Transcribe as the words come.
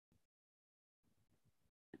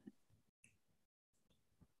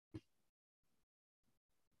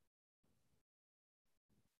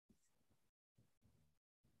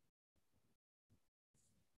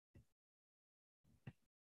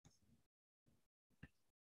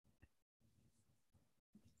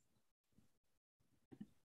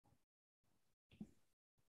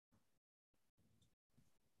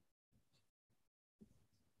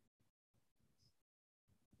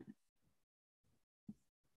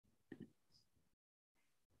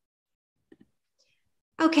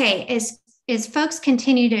Okay, as folks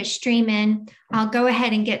continue to stream in, I'll go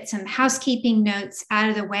ahead and get some housekeeping notes out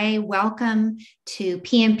of the way. Welcome to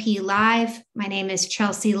PMP Live. My name is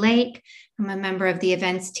Chelsea Lake. I'm a member of the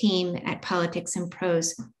events team at Politics and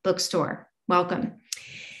Prose Bookstore. Welcome.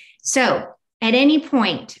 So at any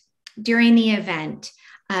point during the event,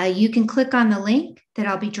 you can click on the link that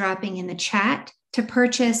I'll be dropping in the chat to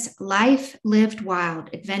purchase Life Lived Wild,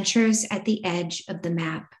 Adventures at the Edge of the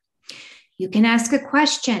Map. You can ask a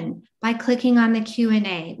question by clicking on the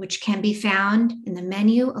Q&A, which can be found in the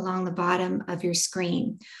menu along the bottom of your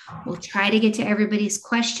screen. We'll try to get to everybody's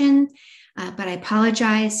question, but I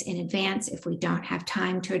apologize in advance if we don't have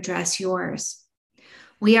time to address yours.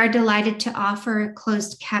 We are delighted to offer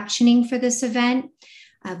closed captioning for this event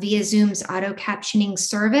via Zoom's auto captioning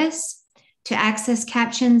service. To access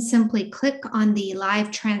captions, simply click on the live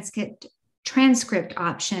transcript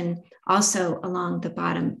option also along the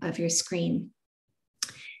bottom of your screen.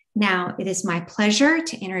 Now, it is my pleasure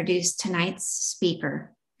to introduce tonight's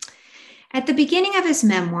speaker. At the beginning of his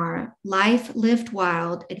memoir, Life Lived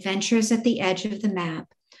Wild, Adventures at the Edge of the Map,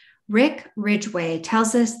 Rick Ridgeway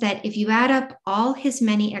tells us that if you add up all his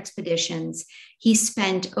many expeditions, he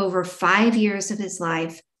spent over 5 years of his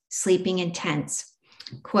life sleeping in tents.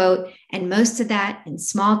 Quote, and most of that in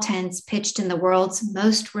small tents pitched in the world's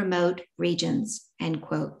most remote regions, end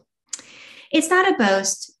quote. It's not a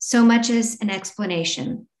boast so much as an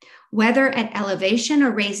explanation. Whether at elevation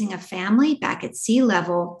or raising a family back at sea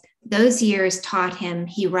level, those years taught him,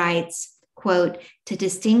 he writes, quote, to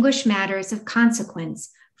distinguish matters of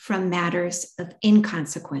consequence from matters of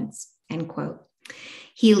inconsequence, end quote.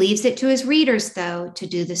 He leaves it to his readers, though, to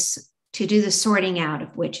do the sorting out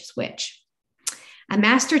of which is which. A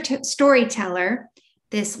master storyteller,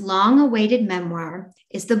 this long-awaited memoir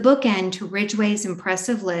is the bookend to Ridgeway's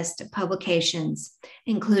impressive list of publications,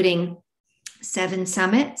 including 7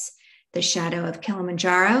 Summits, The Shadow of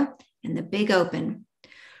Kilmanjaro, and The Big Open.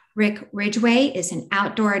 Rick Ridgeway is an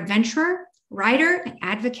outdoor adventurer, writer, and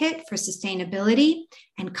advocate for sustainability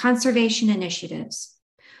and conservation initiatives.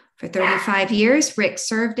 For 35 years, Rick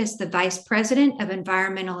served as the Vice President of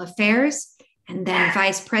Environmental Affairs and then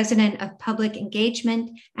Vice President of Public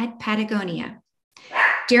Engagement at Patagonia.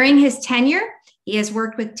 During his tenure, he has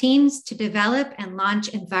worked with teams to develop and launch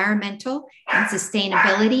environmental and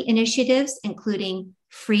sustainability initiatives, including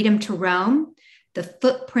Freedom to Roam, the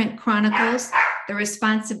Footprint Chronicles, the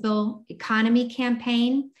Responsible Economy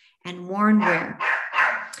Campaign, and Worn Wear.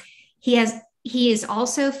 He is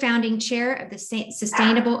also founding chair of the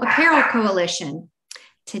Sustainable Apparel Coalition,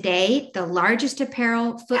 today the largest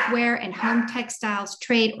apparel, footwear, and home textiles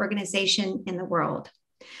trade organization in the world.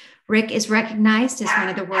 Rick is recognized as one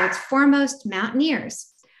of the world's foremost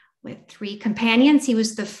mountaineers. With 3 companions, he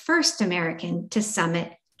was the first American to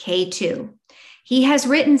summit K2. He has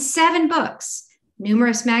written 7 books,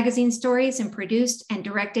 numerous magazine stories, and produced and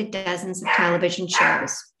directed dozens of television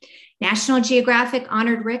shows. National Geographic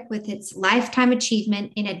honored Rick with its Lifetime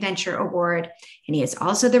Achievement in Adventure Award, and he is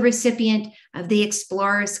also the recipient of the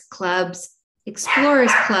Explorers Club's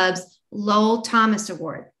Lowell Thomas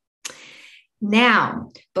Award.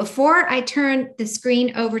 Now, before I turn the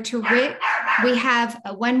screen over to Rick, we have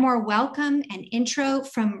one more welcome and intro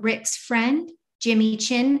from Rick's friend, Jimmy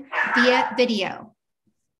Chin, via video.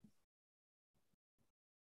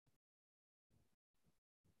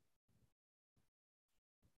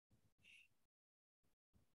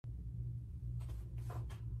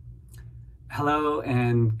 Hello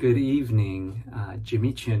and good evening,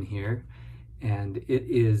 Jimmy Chin here, and it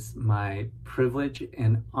is my privilege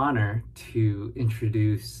and honor to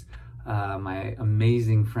introduce my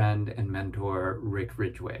amazing friend and mentor, Rick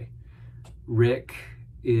Ridgeway. Rick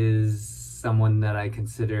is someone that I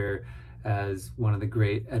consider as one of the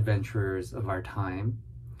great adventurers of our time.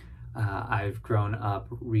 I've grown up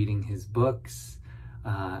reading his books,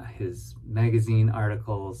 his magazine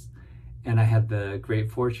articles, and I had the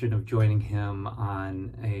great fortune of joining him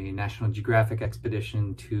on a National Geographic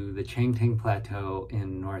expedition to the Changtang Plateau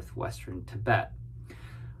in northwestern Tibet.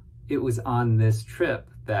 It was on this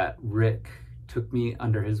trip that Rick took me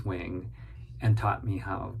under his wing and taught me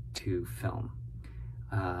how to film.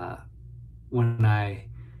 When I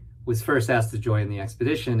was first asked to join the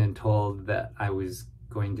expedition and told that I was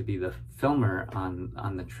going to be the filmer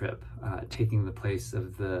on the trip, taking the place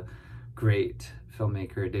of the great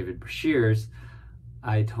filmmaker David Brashears,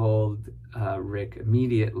 I told Rick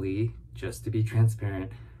immediately, just to be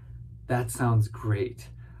transparent, that sounds great.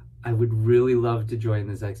 I would really love to join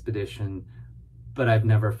this expedition, but I've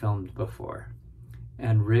never filmed before.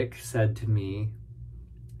 And Rick said to me,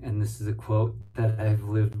 and this is a quote that I've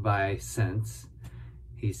lived by since,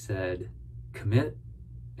 he said, commit,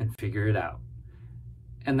 and figure it out.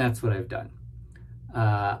 And that's what I've done.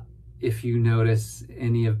 If you notice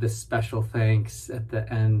any of the special thanks at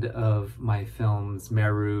the end of my films,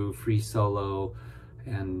 Meru, Free Solo,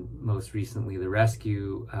 and most recently The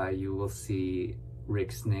Rescue, you will see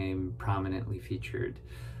Rick's name prominently featured.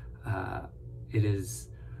 It is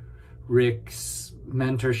Rick's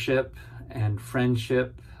mentorship and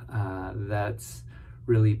friendship that's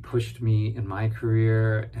really pushed me in my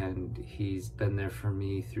career, and he's been there for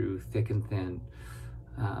me through thick and thin.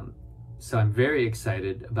 So I'm very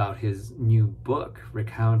excited about his new book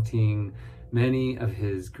recounting many of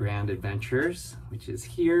his grand adventures, which is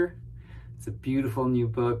here. It's a beautiful new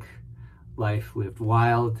book, Life Lived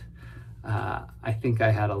Wild. I think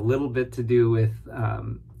I had a little bit to do with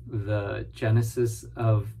the genesis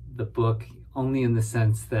of the book, only in the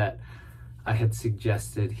sense that I had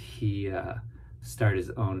suggested he start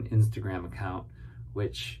his own Instagram account,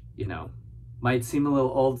 which, you know, might seem a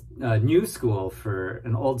little old, new school for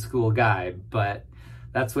an old school guy, but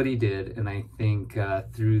that's what he did. And I think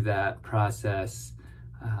through that process,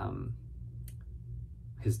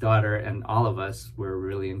 his daughter and all of us were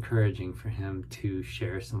really encouraging for him to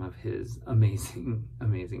share some of his amazing,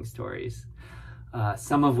 amazing stories.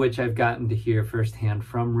 Some of which I've gotten to hear firsthand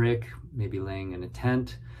from Rick, maybe laying in a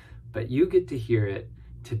tent, but you get to hear it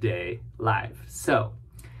today live. So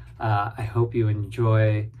I hope you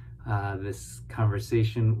enjoy this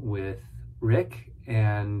conversation with Rick,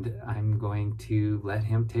 and I'm going to let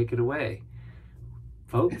him take it away.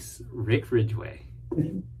 Folks, Rick Ridgeway.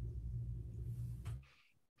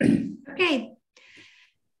 Okay,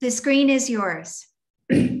 the screen is yours.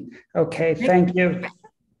 Okay, thank you.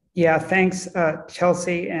 Yeah, thanks,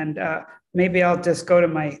 Chelsea. And maybe I'll just go to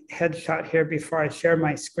my headshot here before I share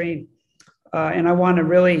my screen. And I want to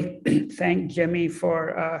really thank Jimmy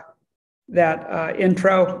for that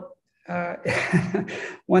intro.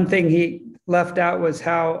 One thing he left out was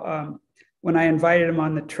how when I invited him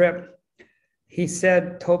on the trip, he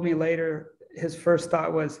told me later, his first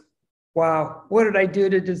thought was, wow, what did I do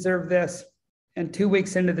to deserve this? And 2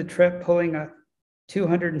 weeks into the trip, pulling a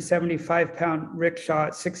 275-pound rickshaw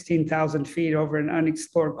at 16,000 feet over an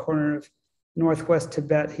unexplored corner of Northwest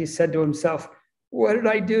Tibet, he said to himself, what did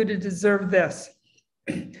I do to deserve this?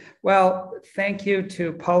 Well, thank you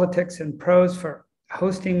to Politics and Prose for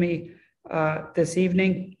hosting me this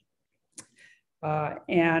evening,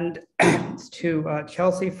 and to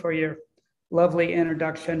Chelsea for your lovely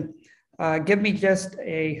introduction. Give me just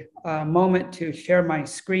a moment to share my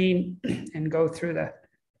screen and go through the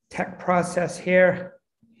tech process here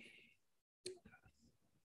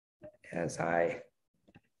as I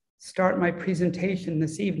start my presentation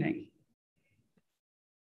this evening.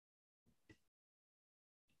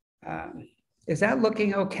 Is that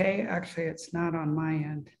looking okay? Actually, it's not on my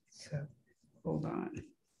end, so hold on.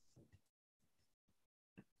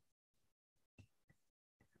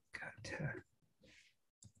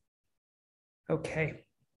 Okay.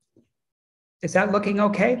 Is that looking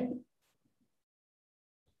okay?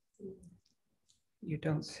 You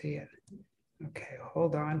don't see it. Okay,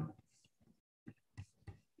 hold on.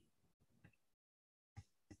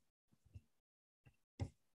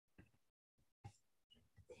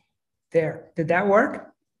 There, did that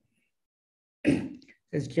work?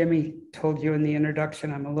 As Jimmy told you in the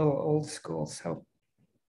introduction, I'm a little old school, so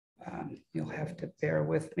you'll have to bear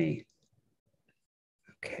with me.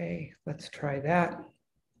 Okay, let's try that.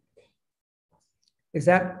 Is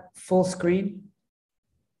that full screen?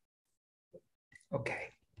 Okay.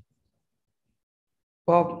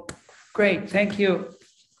 Well, great. Thank you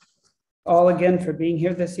all again for being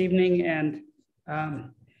here this evening. And,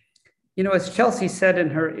 you know, as Chelsea said in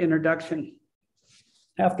her introduction,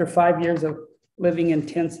 after 5 years of living in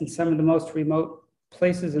tents in some of the most remote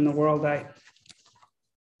places in the world, I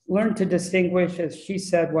learned to distinguish, as she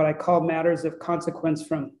said, what I call matters of consequence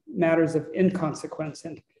from matters of inconsequence.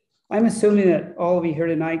 And I'm assuming that all of you here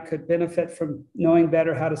tonight could benefit from knowing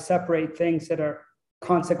better how to separate things that are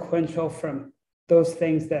consequential from those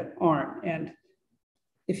things that aren't. And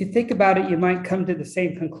if you think about it, you might come to the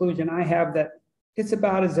same conclusion I have, that it's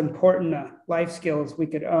about as important a life skill as we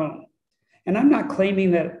could own. And I'm not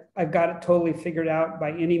claiming that I've got it totally figured out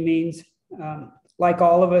by any means. Like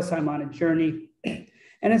all of us, I'm on a journey.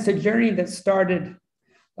 And it's a journey that started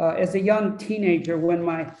as a young teenager when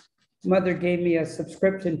my mother gave me a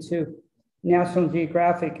subscription to National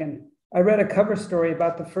Geographic. And I read a cover story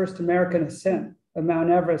about the first American ascent of Mount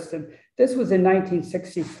Everest. And this was in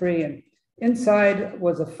 1963. And inside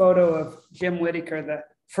was a photo of Jim Whittaker, the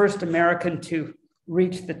first American to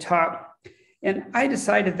reach the top. And I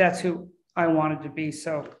decided that's who I wanted to be.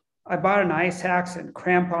 So I bought an ice axe and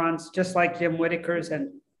crampons, just like Jim Whittaker's,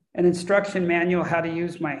 and an instruction manual how to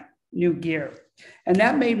use my new gear. And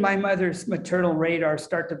that made my mother's maternal radar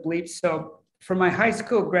start to bleep. So for my high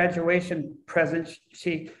school graduation present,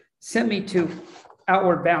 she sent me to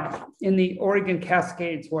Outward Bound in the Oregon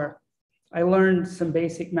Cascades, where I learned some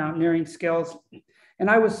basic mountaineering skills. And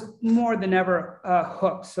I was more than ever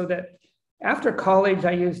hooked, so that after college,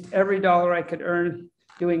 I used every dollar I could earn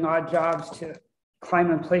doing odd jobs to climb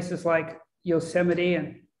in places like Yosemite.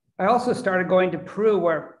 And I also started going to Peru,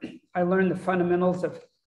 where I learned the fundamentals of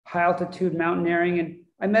high altitude mountaineering. And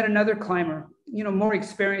I met another climber, more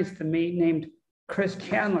experienced than me, named Chris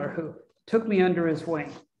Chandler, who took me under his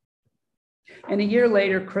wing. And a year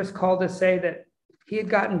later, Chris called to say that he had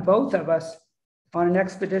gotten both of us on an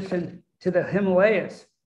expedition to the Himalayas.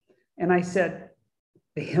 And I said,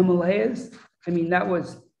 the Himalayas? I mean, that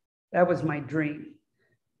was my dream.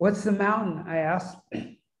 What's the mountain? I asked.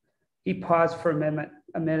 He paused for a minute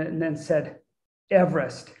and then said,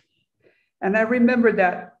 Everest. And I remembered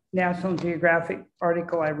that National Geographic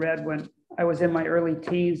article I read when I was in my early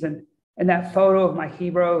teens, and that photo of my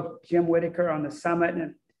hero, Jim Whittaker, on the summit.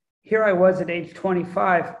 And here I was at age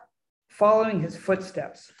 25, following his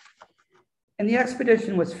footsteps. And the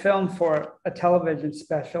expedition was filmed for a television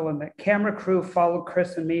special, and the camera crew followed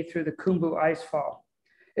Chris and me through the Khumbu icefall.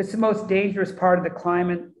 It's the most dangerous part of the climb,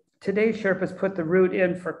 and today Sherpas put the route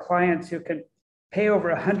in for clients who can pay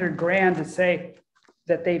over $100,000 to say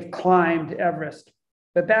that they've climbed Everest.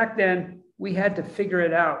 But back then, we had to figure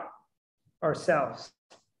it out ourselves.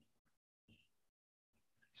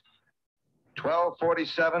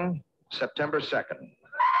 1247, September 2nd.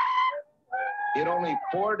 In only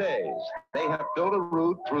 4 days, they have built a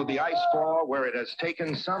route through the icefall where it has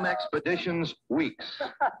taken some expeditions weeks.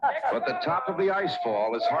 But the top of the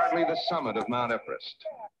icefall is hardly the summit of Mount Everest.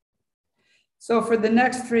 So for the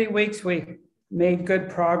next 3 weeks, we made good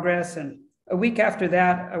progress. And a week after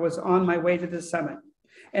that, I was on my way to the summit.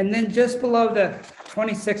 And then just below the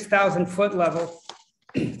 26,000 foot level,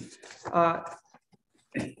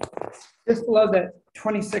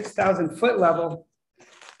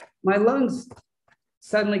 my lungs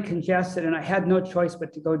suddenly congested and I had no choice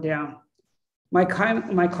but to go down. My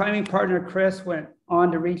climbing partner, Chris, went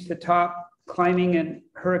on to reach the top, climbing in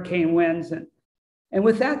hurricane winds. And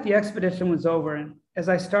with that, the expedition was over. And as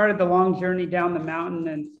I started the long journey down the mountain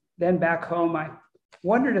and then back home, I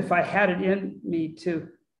wondered if I had it in me to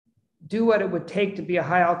do what it would take to be a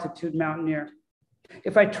high altitude mountaineer.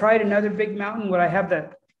 If I tried another big mountain, would I have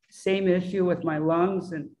the same issue with my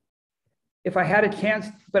lungs? And if I had a chance,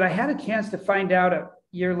 but I had a chance to find out a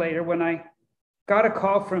year later when I got a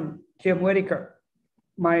call from Jim Whittaker,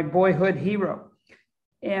 my boyhood hero.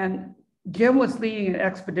 And Jim was leading an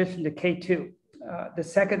expedition to K2, the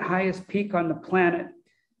second highest peak on the planet,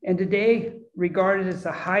 and today regarded as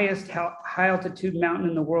the highest high altitude mountain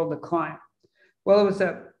in the world to climb. Well, it was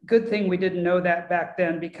a good thing we didn't know that back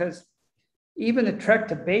then, because even the trek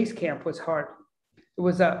to base camp was hard. It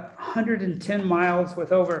was 110 miles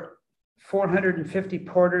with over 450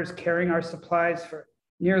 porters carrying our supplies for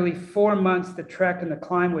nearly 4 months the trek and the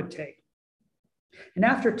climb would take. And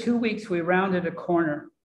after 2 weeks, we rounded a corner,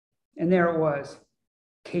 and there it was,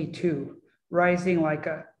 K2, rising like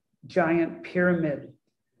a giant pyramid.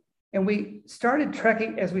 And we started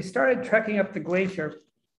trekking, as we started trekking up the glacier,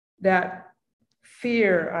 that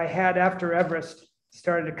fear I had after Everest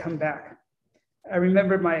started to come back. I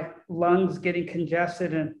remember my lungs getting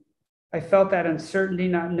congested, and I felt that uncertainty,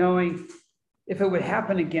 not knowing if it would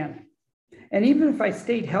happen again. And even if I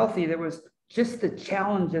stayed healthy, there was just the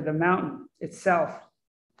challenge of the mountain itself.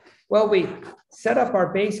 Well, we set up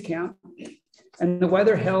our base camp, and the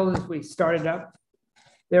weather held as we started up.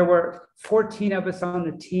 There were 14 of us on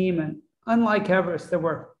the team, and unlike Everest, there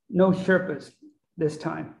were no Sherpas this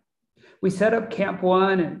time. We set up Camp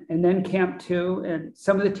 1 and then Camp 2, and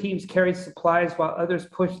some of the teams carried supplies while others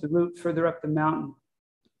pushed the route further up the mountain.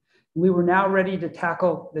 We were now ready to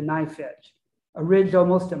tackle the knife edge, a ridge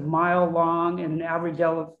almost a mile long and an average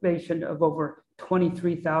elevation of over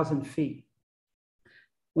 23,000 feet.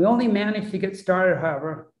 We only managed to get started,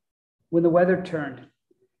 however, when the weather turned.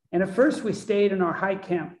 And at first we stayed in our high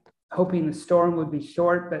camp, hoping the storm would be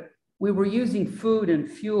short, but we were using food and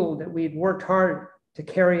fuel that we had worked hard to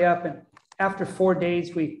carry up. And after 4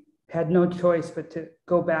 days, we had no choice but to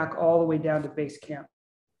go back all the way down to base camp.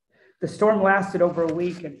 The storm lasted over a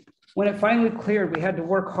week, and when it finally cleared, we had to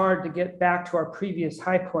work hard to get back to our previous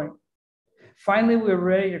high point. Finally, we were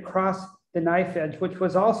ready to cross the knife edge, which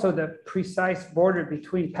was also the precise border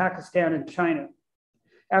between Pakistan and China.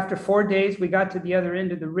 After 4 days, we got to the other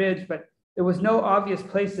end of the ridge, but there was no obvious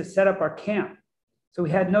place to set up our camp. So we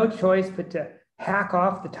had no choice but to hack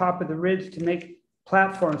off the top of the ridge to make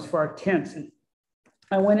platforms for our tents. And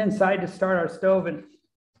I went inside to start our stove, and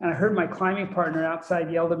I heard my climbing partner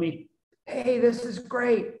outside yell at me, "Hey, this is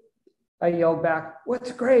great." I yelled back,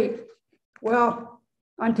 "What's great?" "Well,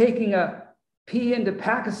 I'm taking a pee into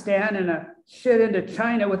Pakistan and a shit into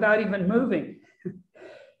China without even moving."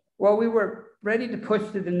 Well, we were ready to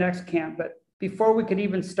push to the next camp, but before we could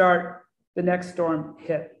even start, the next storm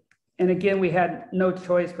hit. And again, we had no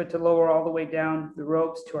choice but to lower all the way down the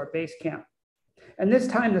ropes to our base camp. And this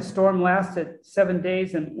time the storm lasted 7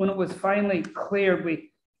 days. And when it was finally cleared,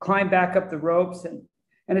 we climbed back up the ropes,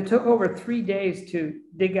 and it took over 3 days to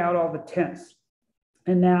dig out all the tents.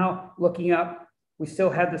 And now looking up, we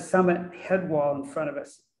still had the summit head wall in front of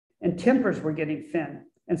us, and timbers were getting thin.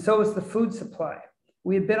 And so was the food supply.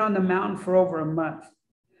 We had been on the mountain for over a month.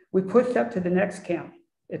 We pushed up to the next camp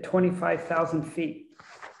at 25,000 feet,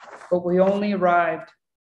 but we only arrived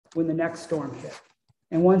when the next storm hit.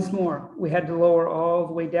 And once more, we had to lower all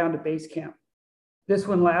the way down to base camp. This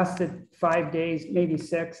one lasted 5 days, maybe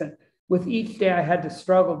 6. And with each day, I had to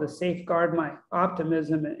struggle to safeguard my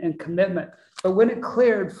optimism and commitment. But when it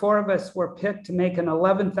cleared, 4 of us were picked to make an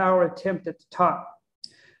 11th hour attempt at the top.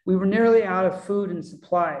 We were nearly out of food and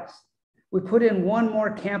supplies. We put in one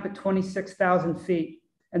more camp at 26,000 feet.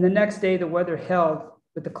 And the next day, the weather held,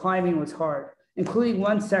 but the climbing was hard, including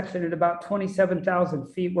one section at about 27,000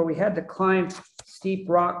 feet where we had to climb steep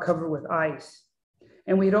rock covered with ice.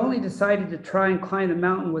 And we had only decided to try and climb the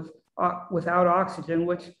mountain without oxygen,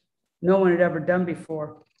 which no one had ever done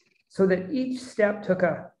before, so that each step took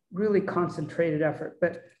a really concentrated effort.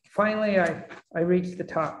 But finally, I reached the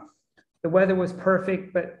top. The weather was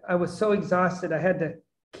perfect, but I was so exhausted, I had to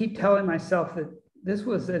keep telling myself that this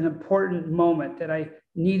was an important moment, that I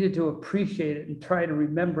needed to appreciate it and try to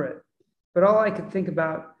remember it. But all I could think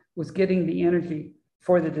about was getting the energy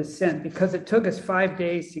for the descent, because it took us 5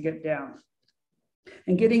 days to get down.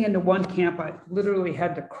 And getting into one camp, I literally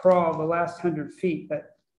had to crawl the last 100 feet,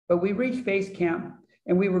 but we reached base camp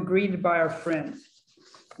and we were greeted by our friends.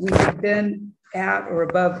 We had been at or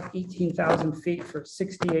above 18,000 feet for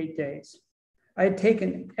 68 days. I had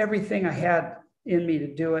taken everything I had in me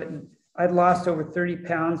to do it, and I'd lost over 30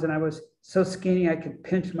 pounds, and I was so skinny I could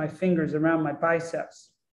pinch my fingers around my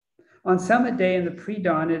biceps. On summit day in the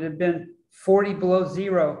pre-dawn, it had been 40 below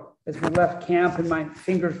zero as we left camp, and my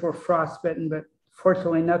fingers were frostbitten, but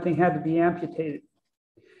fortunately nothing had to be amputated.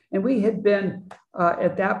 And we had been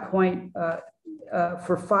at that point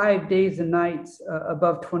for 5 days and nights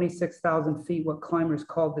above 26,000 feet, what climbers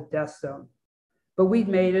called the death zone. But we'd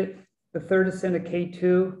made it, the third ascent of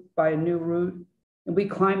K2 by a new route, and we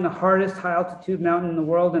climbed the hardest high altitude mountain in the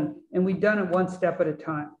world, and we'd done it one step at a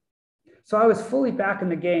time. So I was fully back in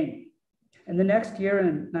the game. And the next year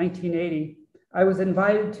in 1980, I was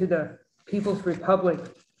invited to the People's Republic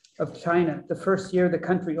of China, the first year the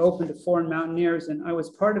country opened to foreign mountaineers. And I was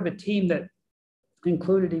part of a team that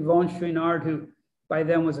included Yvonne Chouinard, who by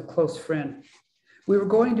then was a close friend. We were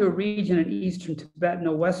going to a region in eastern Tibet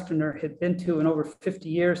no Westerner had been to in over 50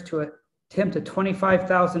 years to attempt a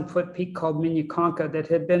 25,000 foot peak called Minyakonka that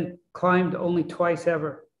had been climbed only twice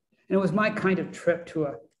ever. And it was my kind of trip to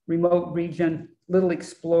a remote region, little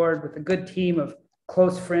explored, with a good team of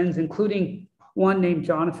close friends, including one named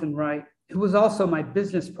Jonathan Wright, who was also my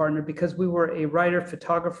business partner because we were a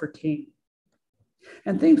writer-photographer team.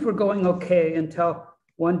 And things were going okay until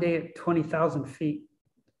one day at 20,000 feet,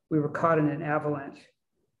 we were caught in an avalanche,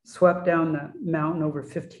 swept down the mountain over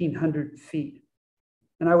 1,500 feet.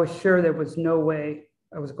 And I was sure there was no way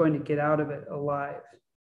I was going to get out of it alive.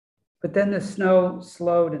 But then the snow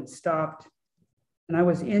slowed and stopped, and I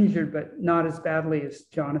was injured, but not as badly as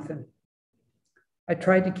Jonathan. I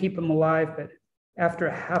tried to keep him alive, but after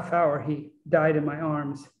a half hour, he died in my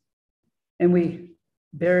arms. And we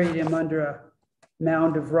buried him under a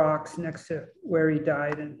mound of rocks next to where he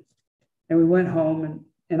died. And we went home,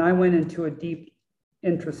 and I went into a deep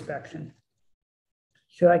introspection.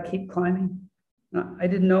 Should I keep climbing? I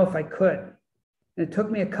didn't know if I could. And it took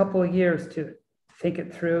me a couple of years to think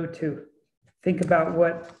it through, to think about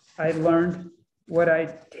what I learned, what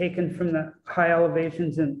I'd taken from the high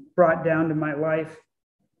elevations and brought down to my life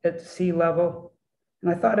at sea level.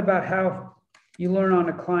 And I thought about how you learn on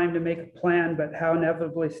a climb to make a plan, but how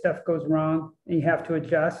inevitably stuff goes wrong and you have to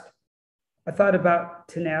adjust. I thought about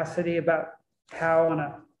tenacity, about how on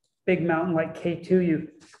a big mountain like K2, you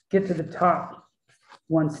get to the top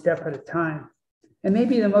one step at a time. And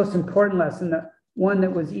maybe the most important lesson, the one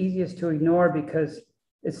that was easiest to ignore because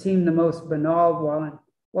it seemed the most banal,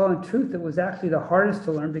 while in truth, it was actually the hardest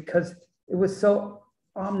to learn because it was so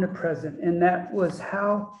omnipresent. And that was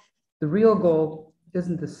how the real goal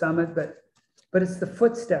isn't the summit, but it's the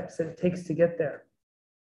footsteps that it takes to get there.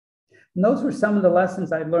 And those were some of the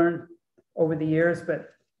lessons I learned over the years.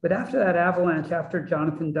 But after that avalanche, after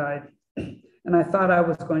Jonathan died, and I thought I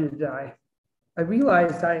was going to die, I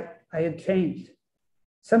realized I had changed.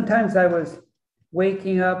 Sometimes I was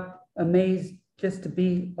waking up amazed just to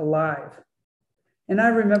be alive. And I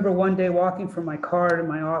remember one day walking from my car to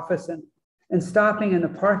my office and stopping in the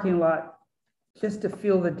parking lot just to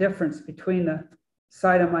feel the difference between the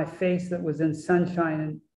side of my face that was in sunshine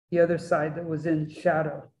and the other side that was in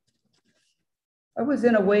shadow. I was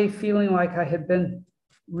in a way feeling like I had been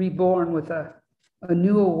reborn with a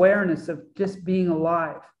new awareness of just being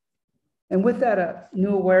alive. And with that, a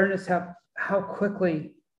new awareness of how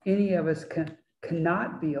quickly any of us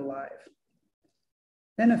cannot be alive.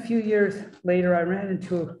 Then a few years later, I ran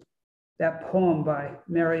into that poem by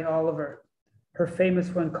Mary Oliver, her famous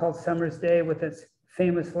one called Summer's Day, with its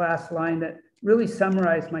famous last line that really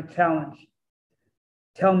summarized my challenge.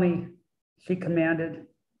 Tell me, she commanded,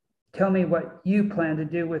 tell me what you plan to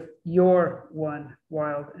do with your one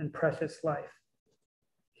wild and precious life.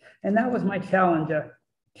 And that was my challenge, a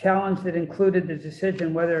challenge that included the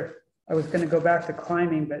decision whether I was going to go back to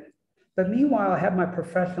climbing. But meanwhile, I had my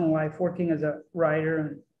professional life working as a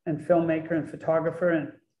writer and filmmaker and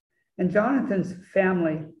photographer. And Jonathan's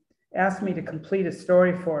family asked me to complete a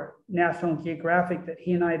story for National Geographic that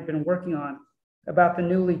he and I had been working on about the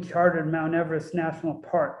newly chartered Mount Everest National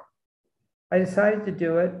Park. I decided to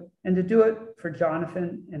do it, and to do it for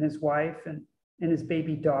Jonathan and his wife and his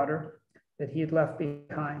baby daughter that he had left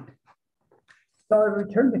behind. So I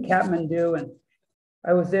returned to Kathmandu, and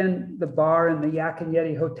I was in the bar in the Yak and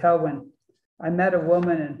Yeti Hotel when I met a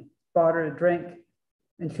woman and bought her a drink,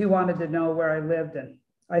 and she wanted to know where I lived. And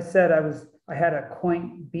I said I had a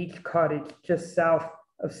quaint beach cottage just south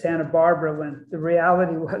of Santa Barbara, when the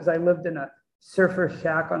reality was I lived in a surfer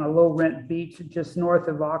shack on a low rent beach just north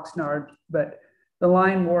of Oxnard. But the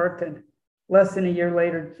line worked, and less than a year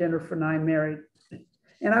later, Jennifer and I married.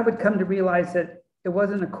 And I would come to realize that it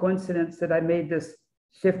wasn't a coincidence that I made this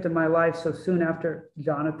shift in my life so soon after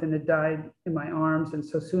Jonathan had died in my arms, and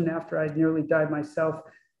so soon after I'd nearly died myself,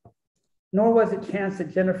 nor was it chance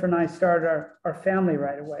that Jennifer and I started our family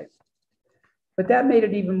right away. But that made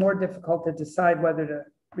it even more difficult to decide whether to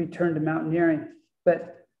return to mountaineering.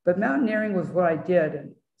 But mountaineering was what I did,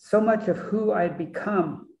 and so much of who I had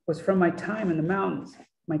become was from my time in the mountains,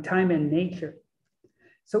 my time in nature.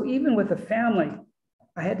 So even with a family,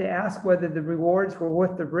 I had to ask whether the rewards were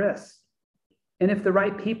worth the risks. And if the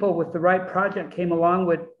right people with the right project came along,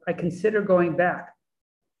 would I consider going back?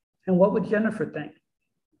 And what would Jennifer think?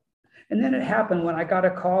 And then it happened when I got a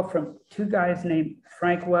call from two guys named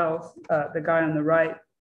Frank Wells, the guy on the right,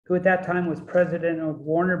 who at that time was president of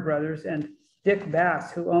Warner Brothers, and Dick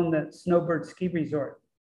Bass, who owned the Snowbird Ski Resort.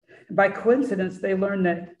 And by coincidence, they learned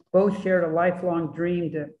that both shared a lifelong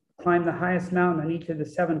dream to climb the highest mountain on each of the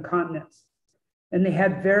 7 continents. And they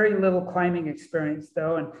had very little climbing experience,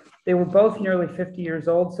 though, and they were both nearly 50 years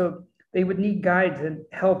old, so they would need guides and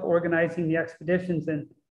help organizing the expeditions, and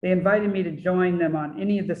they invited me to join them on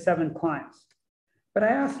any of the 7 climbs. But I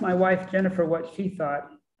asked my wife, Jennifer, what she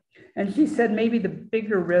thought, and she said maybe the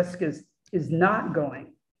bigger risk is not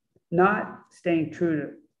going, not staying true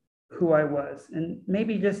to who I was, and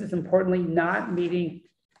maybe just as importantly, not meeting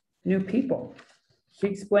new people. She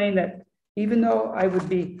explained that even though I would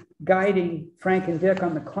be guiding Frank and Dick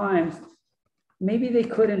on the climbs, maybe they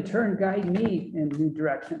could in turn guide me in new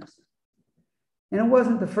directions. And it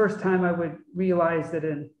wasn't the first time I would realize that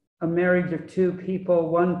in a marriage of 2 people,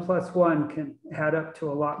 1 + 1 can add up to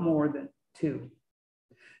a lot more than 2.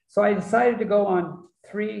 So I decided to go on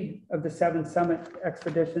 3 of the 7 summit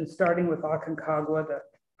expeditions, starting with Aconcagua, the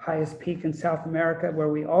highest peak in South America, where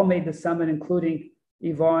we all made the summit, including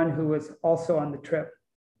Yvonne, who was also on the trip.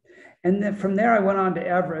 And then from there, I went on to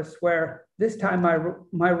Everest, where this time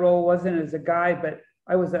my role wasn't as a guide, but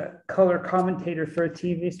I was a color commentator for a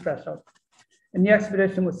TV special. And the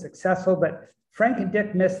expedition was successful, but Frank and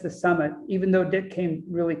Dick missed the summit, even though Dick came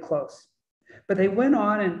really close. But they went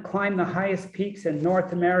on and climbed the highest peaks in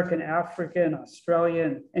North America and Africa and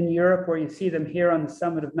Australia and Europe, where you see them here on the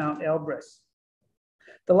summit of Mount Elbrus.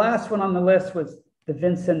 The last one on the list was the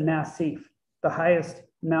Vinson Massif, the highest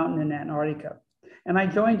mountain in Antarctica. And I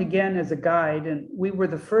joined again as a guide, and we were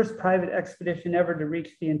the first private expedition ever to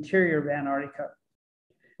reach the interior of Antarctica.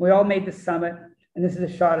 We all made the summit, and this is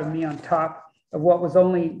a shot of me on top of what was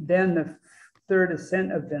only then the 3rd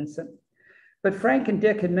ascent of Vinson. But Frank and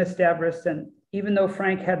Dick had missed Everest, and even though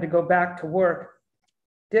Frank had to go back to work,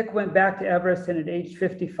 Dick went back to Everest and at age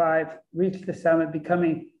 55 reached the summit,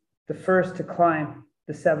 becoming the first to climb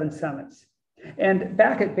the 7 summits. And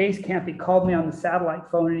back at base camp, he called me on the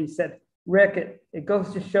satellite phone and he said, "Rick, it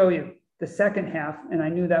goes to show you, the second half, and I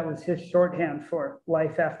knew that was his shorthand for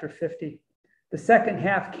life after 50. The second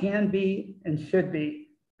half can be and should be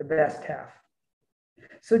the best half.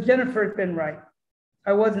 So Jennifer had been right.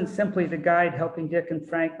 I wasn't simply the guide helping Dick and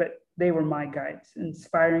Frank, but they were my guides,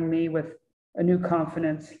 inspiring me with a new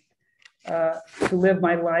confidence to live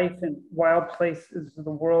my life in wild places of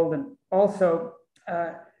the world, and also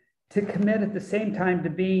to commit at the same time to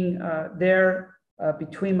being there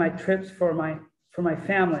between my trips for my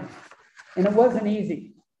family. And it wasn't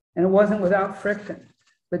easy, and it wasn't without friction.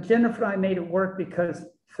 But Jennifer and I made it work because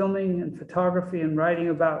filming and photography and writing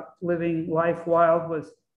about living life wild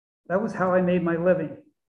that was how I made my living.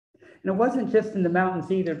 And it wasn't just in the mountains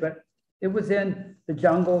either, but it was in the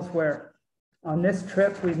jungles where on this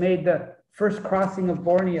trip we made the first crossing of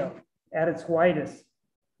Borneo at its widest.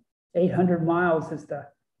 800 miles as the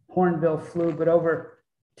hornbill flew, but over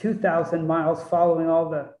 2,000 miles following all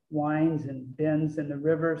the wines and bends and the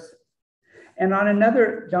rivers. And on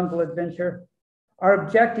another jungle adventure, our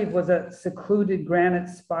objective was a secluded granite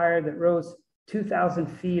spire that rose 2,000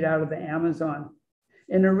 feet out of the Amazon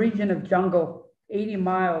in a region of jungle 80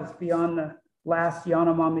 miles beyond the last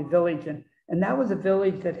Yanomami village. And that was a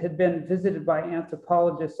village that had been visited by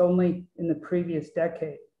anthropologists only in the previous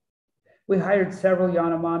decade. We hired several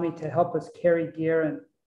Yanomami to help us carry gear. And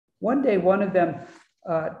one day, one of them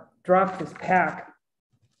dropped his pack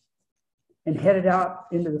and headed out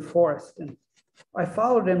into the forest. And I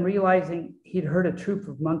followed him, realizing he'd heard a troop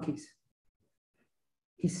of monkeys.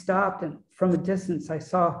 He stopped, and from a distance, I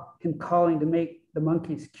saw him calling to make the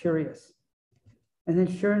monkeys curious. And then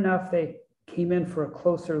sure enough, they came in for a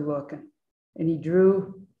closer look, and he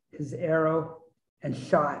drew his arrow and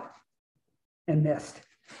shot and missed.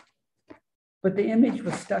 But the image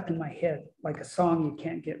was stuck in my head like a song you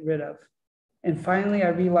can't get rid of. And finally, I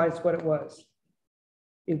realized what it was.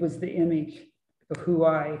 It was the image of who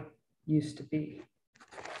I used to be.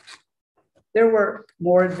 There were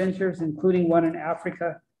more adventures, including one in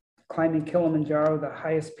Africa, climbing Kilimanjaro, the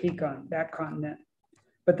highest peak on that continent.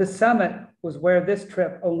 But the summit was where this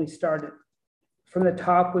trip only started. From the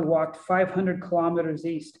top, we walked 500 kilometers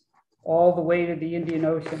east, all the way to the Indian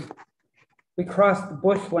Ocean. We crossed the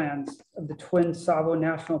bushlands of the twin Tsavo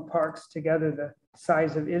National Parks, together the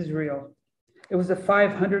size of Israel. It was a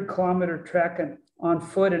 500-kilometer trek and on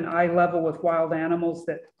foot and eye level with wild animals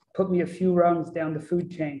that put me a few rungs down the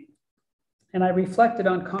food chain. And I reflected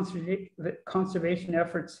on conservation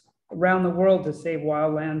efforts around the world to save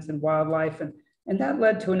wildlands and wildlife. And that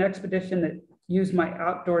led to an expedition that used my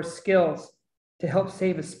outdoor skills to help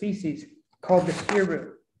save a species called the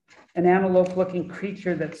shearoo, an antelope-looking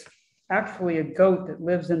creature that's actually a goat that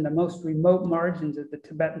lives in the most remote margins of the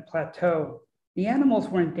Tibetan Plateau. The animals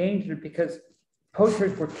were endangered because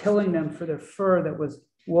poachers were killing them for their fur that was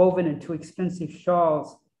woven into expensive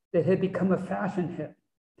shawls that had become a fashion hit.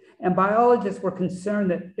 And biologists were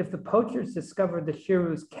concerned that if the poachers discovered the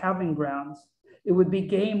shearoo's calving grounds, it would be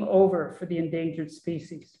game over for the endangered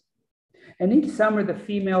species. And each summer, the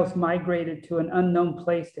females migrated to an unknown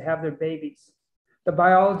place to have their babies. The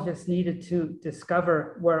biologists needed to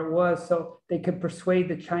discover where it was so they could persuade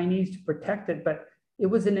the Chinese to protect it, but it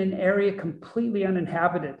was in an area completely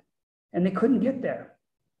uninhabited, and they couldn't get there.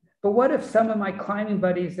 But what if some of my climbing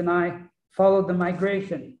buddies and I followed the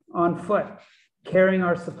migration on foot, carrying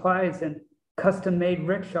our supplies in custom-made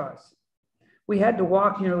rickshaws? We had to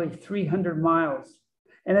walk nearly 300 miles.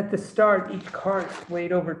 And at the start, each cart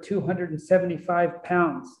weighed over 275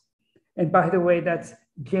 pounds. And by the way, that's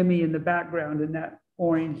Jimmy in the background in that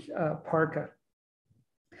orange parka.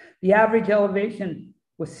 The average elevation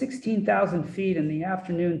was 16,000 feet, and the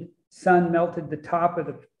afternoon sun melted the top of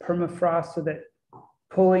the permafrost so that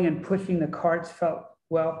pulling and pushing the carts felt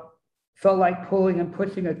like pulling and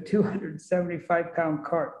pushing a 275-pound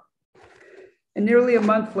cart. And nearly a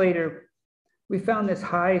month later, we found this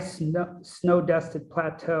high snow-dusted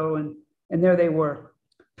plateau, and there they were,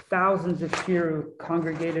 thousands of shearoo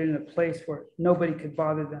congregated in a place where nobody could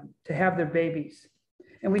bother them to have their babies.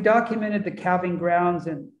 And we documented the calving grounds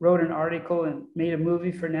and wrote an article and made a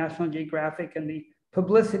movie for National Geographic, and the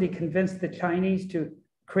publicity convinced the Chinese to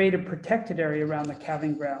create a protected area around the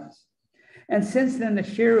calving grounds. And since then, the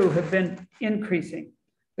shearoo have been increasing.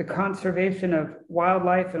 The conservation of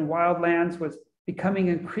wildlife and wildlands was becoming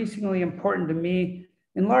increasingly important to me,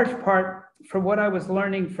 in large part for what I was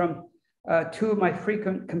learning from two of my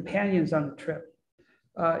frequent companions on the trip.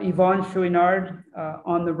 Yvonne Chouinard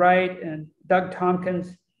on the right and Doug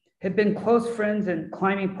Tompkins had been close friends and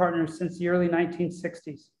climbing partners since the early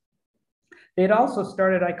 1960s. They had also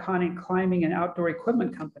started iconic climbing and outdoor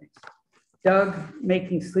equipment companies, Doug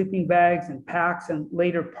making sleeping bags and packs and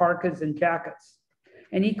later parkas and jackets.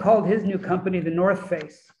 And he called his new company the North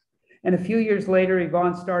Face. And a few years later,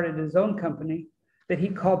 Yvonne started his own company that he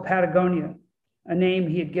called Patagonia, a name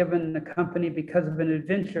he had given the company because of an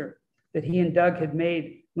adventure that he and Doug had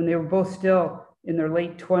made when they were both still in their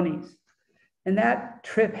late 20s. And that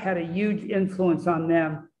trip had a huge influence on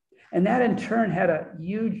them. And that in turn had a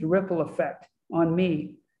huge ripple effect on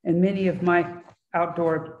me and many of my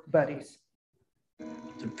outdoor buddies.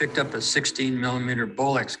 I picked up a 16mm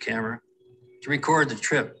Bolex camera to record the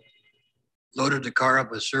trip, loaded the car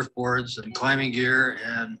up with surfboards and climbing gear,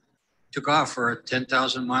 and took off for a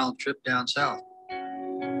 10,000-mile trip down south.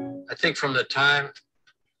 I think from the time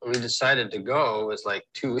we decided to go, it was like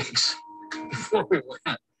 2 weeks before we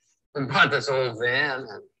went. We bought this old van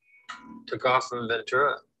and took off from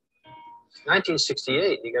Ventura.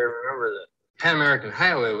 1968, you gotta remember the Pan American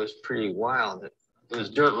Highway was pretty wild. It was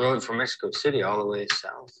dirt road from Mexico City all the way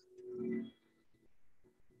south.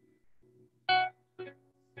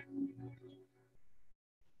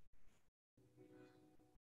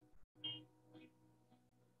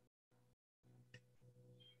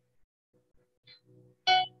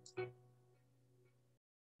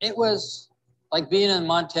 It was like being in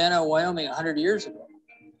Montana, Wyoming 100 years ago.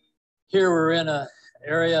 Here we're in an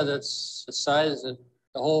area that's the size of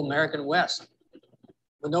the whole American West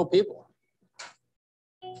with no people.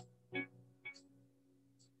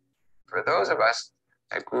 For those of us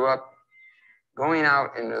that grew up going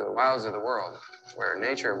out into the wilds of the world, where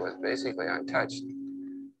nature was basically untouched,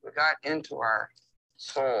 we got into our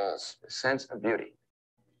souls a sense of beauty.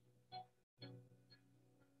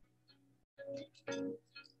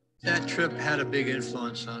 That trip had a big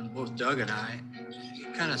influence on both Doug and I.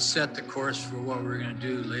 It kind of set the course for what we're going to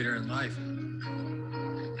do later in life.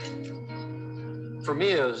 For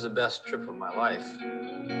me, it was the best trip of my life.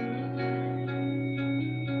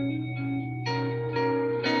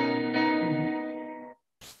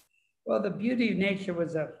 Well, the beauty of nature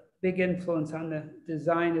was a big influence on the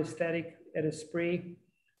design aesthetic at Esprit.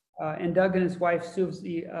 And Doug and his wife,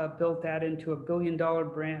 Susie, built that into $1 billion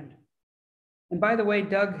brand. And by the way,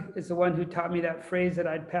 Doug is the one who taught me that phrase that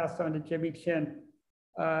I'd passed on to Jimmy Chin,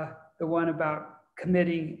 the one about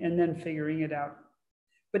committing and then figuring it out.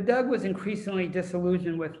 But Doug was increasingly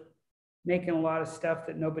disillusioned with making a lot of stuff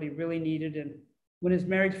that nobody really needed. And when his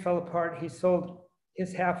marriage fell apart, he sold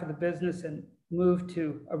his half of the business and moved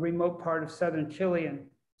to a remote part of southern Chile and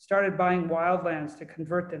started buying wildlands to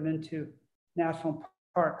convert them into national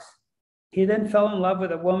parks. He then fell in love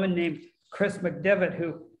with a woman named Chris McDevitt,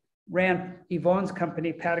 who ran Yvonne's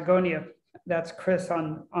company, Patagonia. That's Chris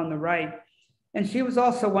on the right. And she was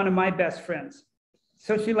also one of my best friends.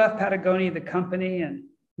 So she left Patagonia, the company, and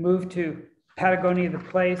moved to Patagonia, the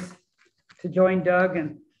place, to join Doug.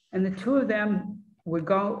 And the two of them would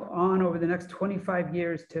go on over the next 25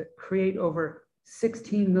 years to create over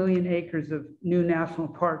 16 million acres of new national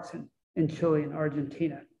parks in Chile and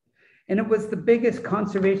Argentina. And it was the biggest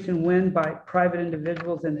conservation win by private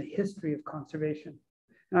individuals in the history of conservation.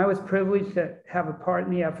 And I was privileged to have a part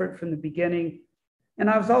in the effort from the beginning. And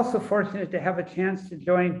I was also fortunate to have a chance to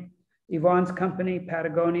join Yvonne's company,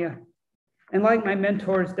 Patagonia. And like my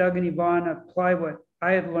mentors, Doug and Yvonne, apply what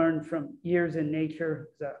I had learned from years in nature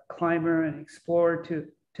as a climber and explorer to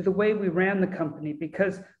the way we ran the company,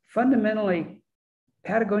 because fundamentally,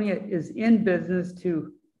 Patagonia is in business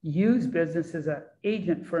to use business as an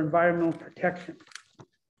agent for environmental protection.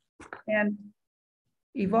 And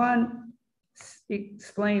Yvonne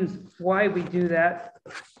explains why we do that,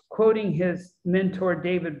 quoting his mentor,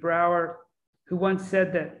 David Brower, who once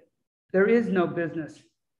said that there is no business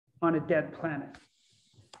on a dead planet.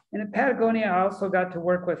 And in Patagonia, I also got to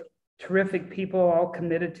work with terrific people, all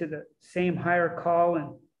committed to the same higher call. And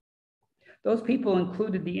those people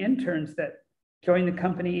included the interns that join the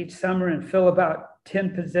company each summer and fill about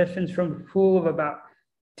 10 positions from a pool of about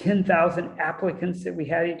 10,000 applicants that we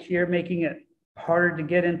had each year, making it harder to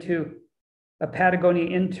get into a Patagonia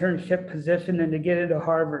internship position than to get into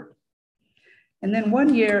Harvard. And then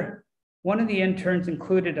one year, one of the interns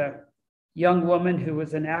included a young woman who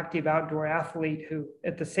was an active outdoor athlete who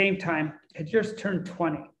at the same time had just turned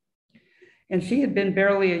 20. And she had been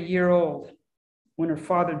barely a year old when her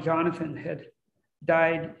father, Jonathan, had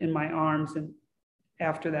died in my arms and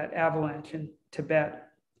after that avalanche in Tibet.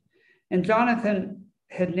 And Jonathan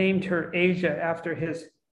had named her Asia after his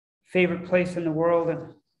favorite place in the world.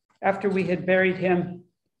 And after we had buried him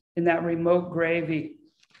in that remote grave,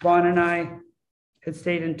 Vaughn and I had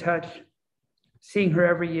stayed in touch, seeing her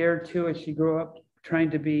every year or two as she grew up, trying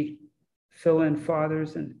to be fill-in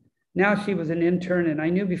fathers. And now she was an intern, and I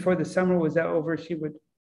knew before the summer was over, she would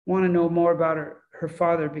want to know more about her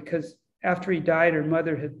father, because after he died, her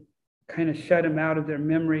mother had kind of shut them out of their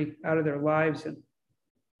memory, out of their lives. And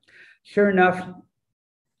sure enough,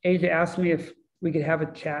 Asia asked me if we could have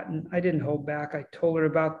a chat, and I didn't hold back. I told her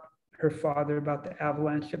about her father, about the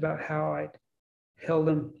avalanche, about how I'd held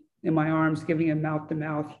him in my arms, giving him mouth to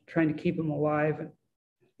mouth, trying to keep him alive.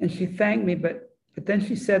 And she thanked me, but then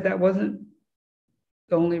she said that wasn't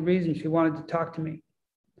the only reason she wanted to talk to me.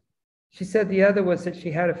 She said the other was that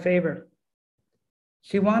she had a favor.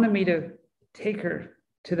 She wanted me to take her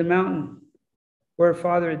to the mountain where her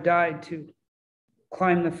father had died, to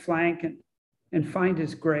climb the flank and find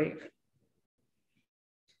his grave.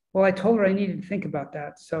 Well, I told her I needed to think about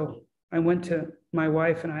that. So I went to my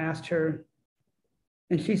wife and I asked her,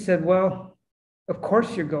 and she said, well, of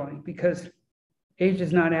course you're going, because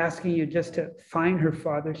Asia's not asking you just to find her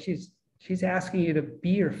father. She's asking you to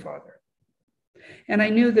be her father. And I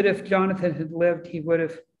knew that if Jonathan had lived, he would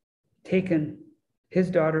have taken his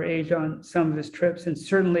daughter Asia on some of his trips, and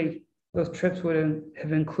certainly those trips would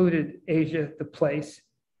have included Asia, the place.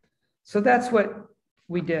 So that's what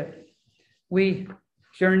we did. We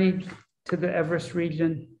journeyed to the Everest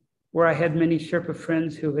region, where I had many Sherpa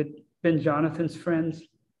friends who had been Jonathan's friends,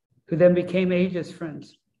 who then became Asia's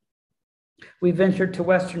friends. We ventured to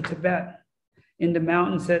Western Tibet, into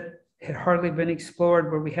mountains that had hardly been explored,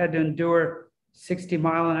 where we had to endure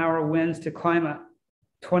 60-mile-an-hour winds to climb a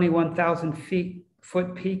 21,000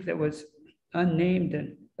 foot peak that was unnamed,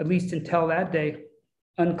 and at least until that day,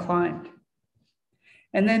 unclimbed.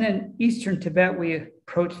 And then in Eastern Tibet, we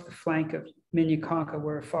approached the flank of Minyakonka,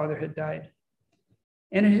 where her father had died.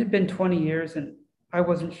 And it had been 20 years, and I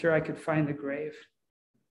wasn't sure I could find the grave.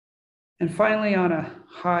 And finally, on a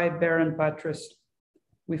high, barren buttress,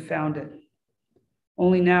 we found it.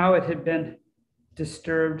 Only now it had been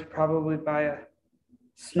disturbed, probably by a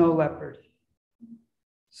snow leopard.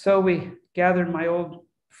 So we gathered my old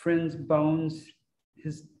friend's bones,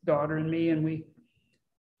 his daughter and me, and we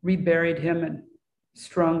reburied him and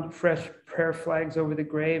strung fresh prayer flags over the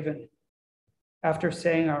grave. And after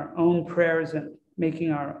saying our own prayers and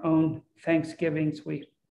making our own thanksgivings, we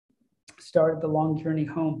started the long journey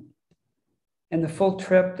home. And the full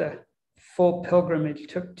trip, the full pilgrimage,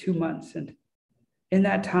 took 2 months. And in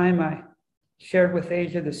that time, I shared with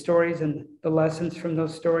Asia the stories and the lessons from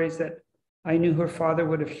those stories that I knew her father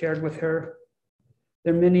would have shared with her.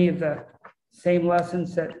 There are many of the same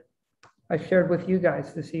lessons that I shared with you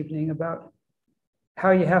guys this evening about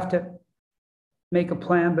how you have to make a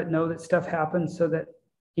plan, but know that stuff happens, so that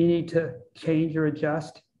you need to change or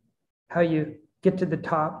adjust. How you get to the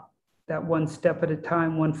top, that one step at a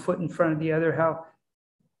time, one foot in front of the other. How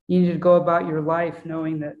you need to go about your life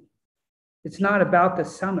knowing that it's not about the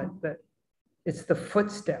summit, but it's the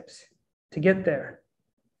footsteps to get there.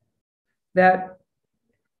 That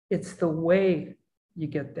it's the way you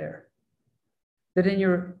get there. That in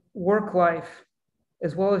your work life,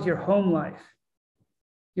 as well as your home life,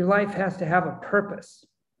 your life has to have a purpose.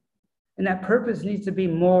 And that purpose needs to be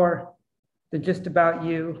more than just about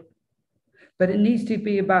you, but it needs to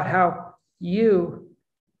be about how you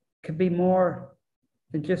can be more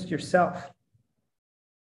than just yourself.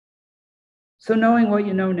 So knowing what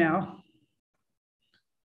you know now,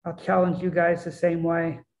 I'll challenge you guys the same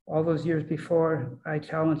way all those years before I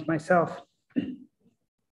challenged myself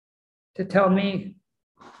to tell me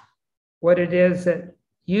what it is that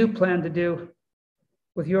you plan to do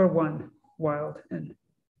with your one wild and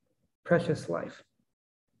precious life.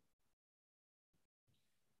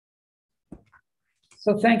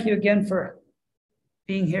 So thank you again for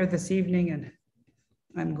being here this evening, and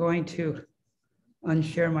I'm going to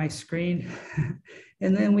unshare my screen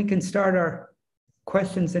and then we can start our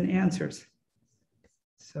questions and answers.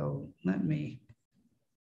 So let me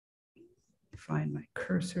find my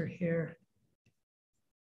cursor here.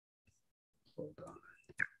 Hold on.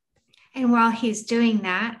 And while he's doing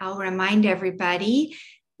that, I'll remind everybody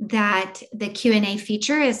that the Q&A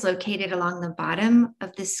feature is located along the bottom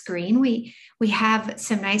of the screen. We have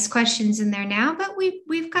some nice questions in there now, but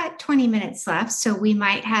we've got 20 minutes left, so we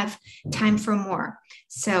might have time for more.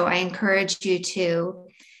 So I encourage you to,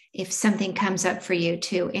 if something comes up for you,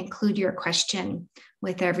 to include your question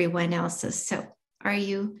with everyone else's. So are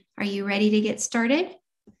you ready to get started?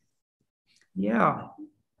 Yeah.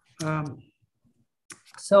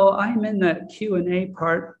 So I'm in the Q&A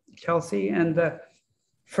part, Chelsea, and the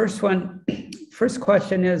first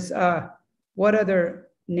question is, what other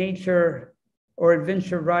nature or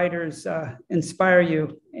adventure writers inspire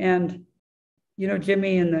you? And, you know,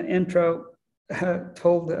 Jimmy in the intro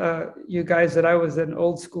told you guys that I was an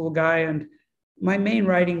old school guy, and my main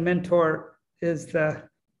writing mentor is the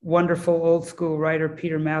wonderful old school writer,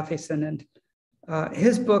 Peter Matthiessen. And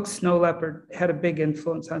His book, Snow Leopard, had a big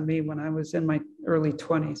influence on me when I was in my early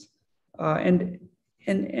 20s.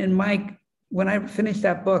 And Mike, when I finished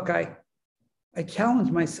that book, I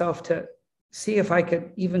challenged myself to see if I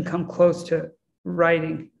could even come close to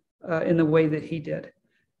writing in the way that he did.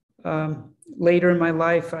 Later in my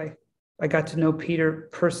life, I got to know Peter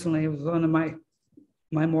personally. It was one of my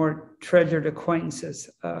more treasured acquaintances,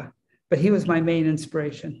 but he was my main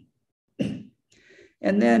inspiration.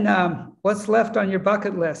 And then what's left on your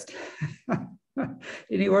bucket list?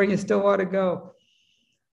 Anywhere you still want to go?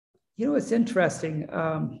 You know, it's interesting.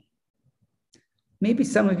 Maybe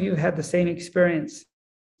some of you had the same experience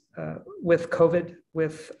with COVID,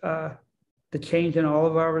 with the change in all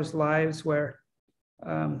of our lives, where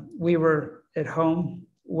we were at home,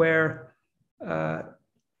 where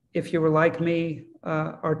if you were like me,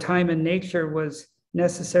 our time in nature was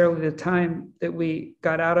necessarily the time that we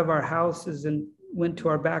got out of our houses and went to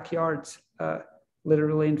our backyards,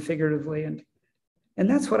 literally and figuratively. And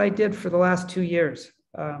that's what I did for the last 2 years.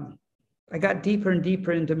 I got deeper and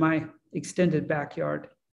deeper into my extended backyard,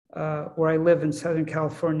 where I live in Southern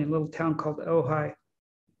California, a little town called Ojai.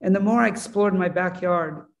 And the more I explored my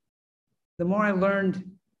backyard, the more I learned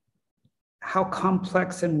how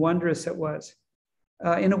complex and wondrous it was,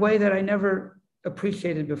 in a way that I never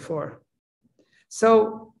appreciated before.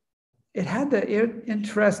 So it had the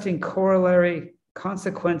interesting corollary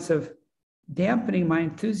consequence of dampening my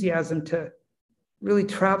enthusiasm to really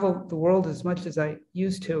travel the world as much as I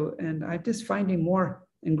used to. And I'm just finding more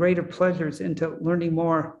and greater pleasures into learning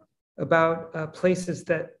more about places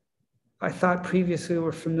that I thought previously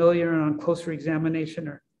were familiar, and on closer examination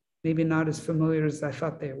or maybe not as familiar as I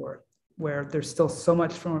thought they were, where there's still so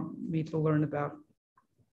much for me to learn about.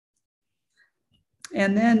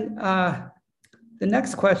 And then the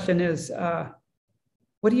next question is,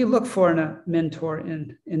 what do you look for in a mentor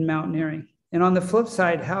in mountaineering? And on the flip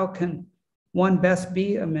side, how can one best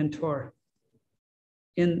be a mentor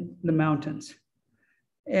in the mountains?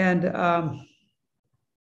 And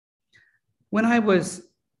when I was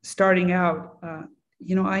starting out,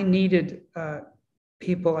 I needed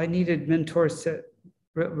people, I needed mentors to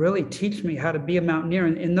really teach me how to be a mountaineer.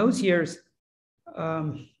 And in those years,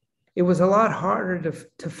 it was a lot harder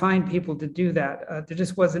to find people to do that. There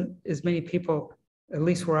just wasn't as many people, at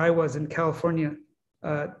least where I was in California,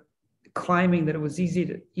 climbing, that it was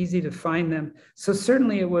easy to find them. So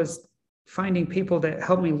certainly it was finding people that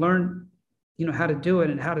helped me learn, how to do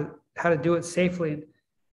it and how to do it safely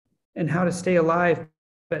and how to stay alive.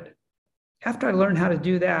 But after I learned how to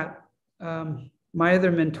do that, my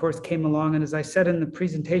other mentors came along. And as I said in the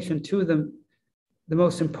presentation, two of them, the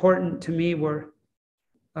most important to me were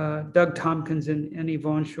Doug Tompkins and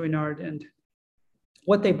Yvonne Chouinard. And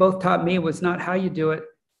what they both taught me was not how you do it,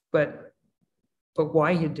 but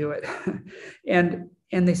why you do it. and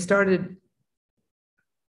they started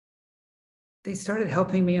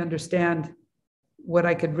helping me understand what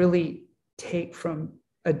I could really take from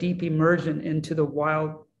a deep immersion into the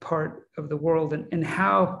wild part of the world, and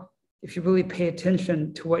how, if you really pay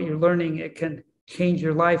attention to what you're learning, it can change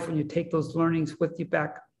your life when you take those learnings with you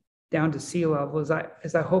back down to sea level,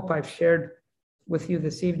 as I hope I've shared with you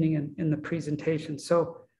this evening in the presentation.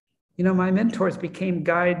 So, my mentors became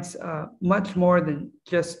guides, much more than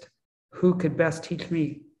just who could best teach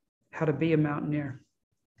me how to be a mountaineer.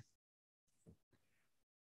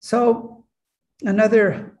 So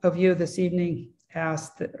another of you this evening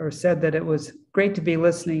said that it was great to be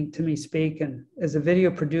listening to me speak. And as a video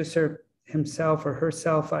producer himself or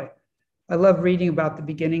herself, I love reading about the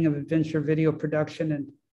beginning of adventure video production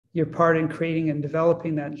and your part in creating and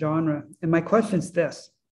developing that genre. And my question is this: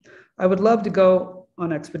 I would love to go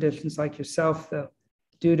on expeditions like yourself, though,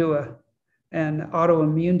 due to an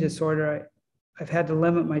autoimmune disorder, I've had to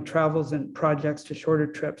limit my travels and projects to shorter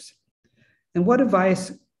trips. And what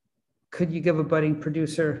advice could you give a budding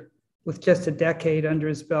producer with just a decade under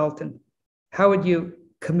his belt? And how would you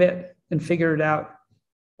commit and figure it out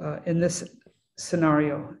in this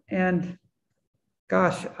scenario? And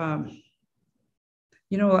gosh, I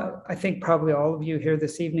think probably all of you here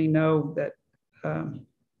this evening know that,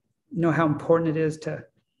 know how important it is to,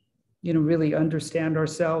 really understand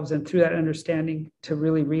ourselves, and through that understanding to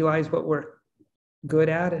really realize what we're good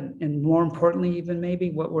at, and more importantly, even maybe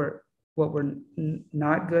what we're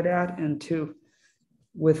not good at, and to,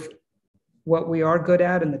 with what we are good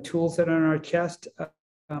at and the tools that are on our chest,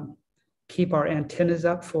 keep our antennas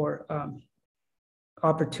up for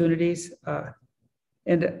opportunities.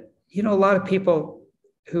 And a lot of people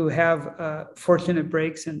who have fortunate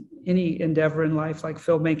breaks in any endeavor in life, like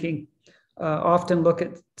filmmaking, often look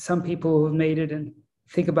at some people who have made it and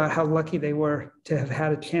think about how lucky they were to have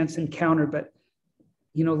had a chance encounter. But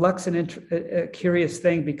luck's a curious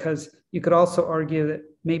thing, because you could also argue that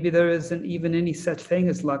maybe there isn't even any such thing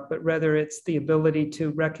as luck, but rather it's the ability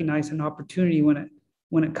to recognize an opportunity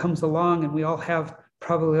when it comes along, and we all have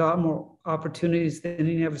probably a lot more opportunities than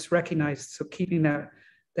any of us recognize. So keeping that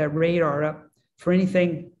radar up for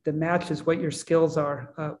anything that matches what your skills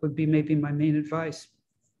are would be maybe my main advice.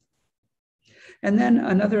 And then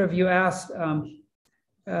another of you asked,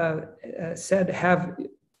 said, have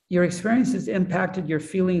your experiences impacted your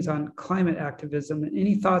feelings on climate activism? And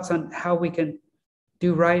any thoughts on how we can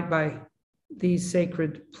do right by these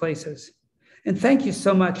sacred places? And thank you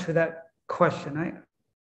so much for that question.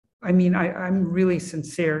 I'm really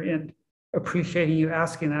sincere in appreciating you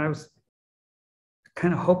asking that. I was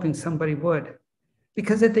kind of hoping somebody would,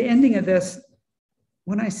 because at the ending of this,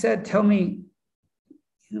 when I said, tell me,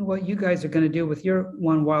 what you guys are going to do with your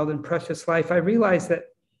one wild and precious life, I realized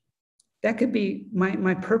that could be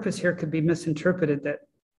my purpose here could be misinterpreted, that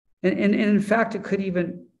and in fact it could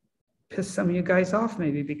even piss some of you guys off,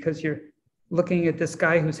 maybe because you're looking at this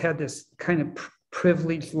guy who's had this kind of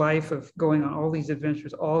privileged life of going on all these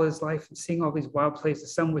adventures all his life and seeing all these wild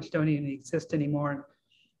places, some which don't even exist anymore, and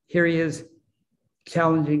here he is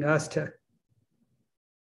challenging us to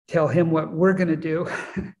tell him what we're going to do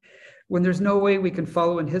when there's no way we can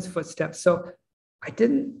follow in his footsteps. So I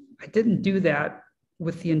didn't do that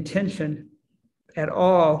with the intention at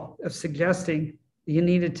all of suggesting that you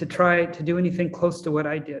needed to try to do anything close to what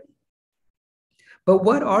I did. But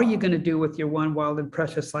what are you going to do with your one wild and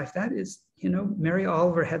precious life? That is, Mary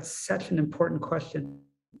Oliver had such an important question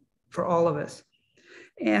for all of us.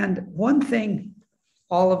 And one thing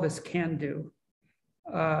all of us can do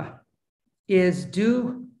is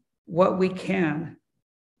do what we can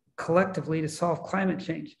collectively to solve climate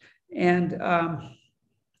change. And, a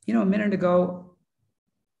minute ago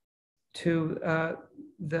to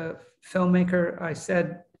the filmmaker, I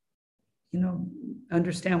said,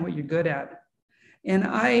 understand what you're good at. And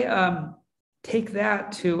I take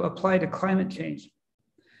that to apply to climate change.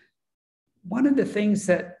 One of the things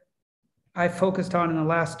that I focused on in the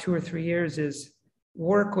last 2 or 3 years is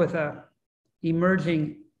work with a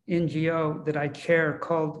emerging NGO that I chair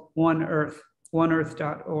called One Earth,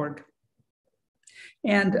 oneearth.org.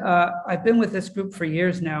 And I've been with this group for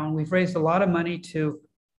years now, and we've raised a lot of money to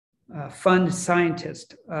fund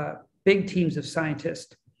scientists, big teams of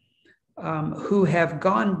scientists who have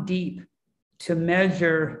gone deep to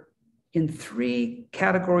measure in 3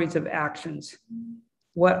 categories of actions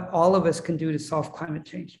what all of us can do to solve climate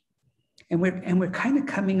change. And we're kind of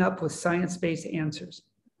coming up with science-based answers.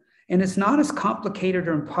 And it's not as complicated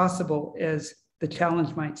or impossible as the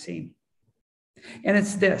challenge might seem. And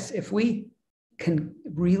it's this: if we can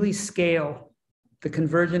really scale the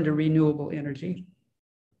conversion to renewable energy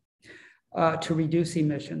to reduce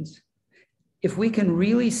emissions, if we can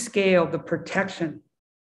really scale the protection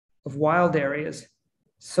of wild areas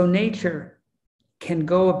so nature can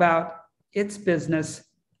go about its business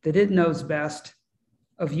that it knows best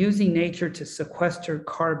of using nature to sequester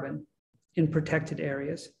carbon in protected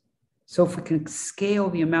areas. So if we can scale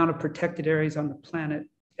the amount of protected areas on the planet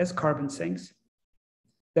as carbon sinks,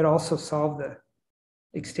 that also solve the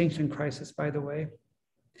extinction crisis, by the way.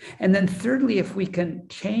 And then thirdly, if we can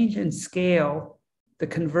change and scale the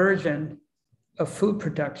conversion of food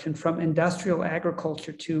production from industrial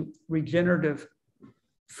agriculture to regenerative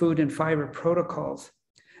food and fiber protocols,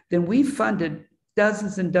 then we funded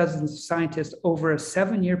dozens and dozens of scientists over a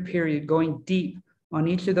 7-year period going deep on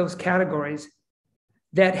each of those categories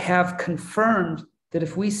that have confirmed that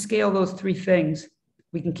if we scale those 3 things,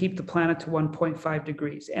 we can keep the planet to 1.5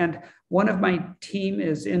 degrees. And one of my team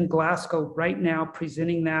is in Glasgow right now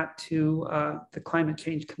presenting that to the Climate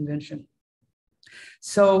Change Convention.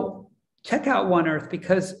 So check out One Earth,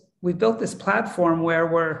 because we built this platform where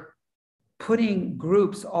we're putting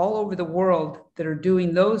groups all over the world that are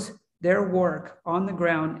doing their work on the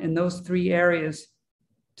ground in those 3 areas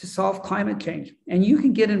to solve climate change. And you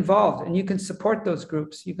can get involved and you can support those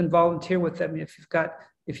groups. You can volunteer with them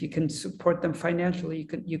if you can support them financially,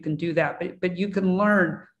 you can do that. But you can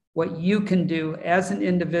learn what you can do as an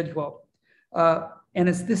individual. And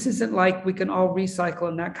this isn't like we can all recycle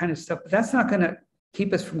and that kind of stuff, but that's not going to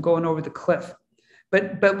keep us from going over the cliff.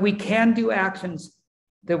 But we can do actions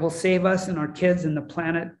that will save us and our kids and the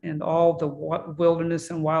planet and all the wilderness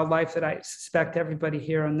and wildlife that I suspect everybody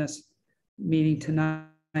here on this meeting tonight,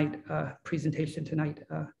 presentation tonight,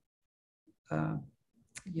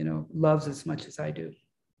 loves as much as I do.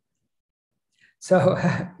 So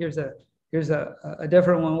here's a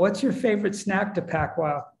different one. What's your favorite snack to pack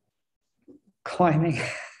while climbing?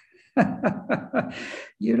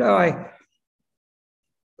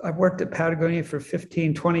 I've worked at Patagonia for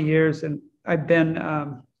 15, 20 years, and I've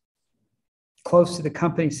been close to the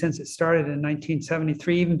company since it started in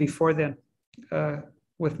 1973, even before then,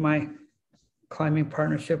 with my climbing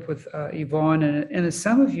partnership with Yvonne. And as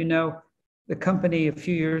some of you know, the company a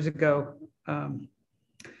few years ago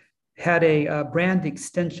had a brand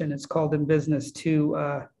extension, it's called in business,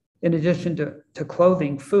 to in addition to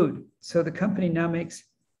clothing, food. So the company now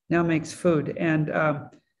makes food, and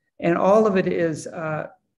all of it is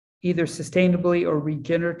either sustainably or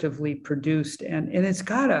regeneratively produced, and it's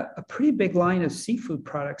got a pretty big line of seafood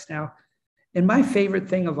products now. And my favorite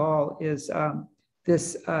thing of all is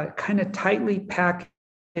this kind of tightly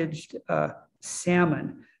packaged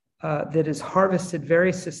salmon that is harvested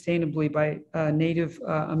very sustainably by Native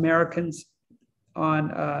Americans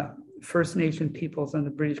on First Nation peoples on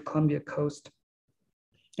the British Columbia coast.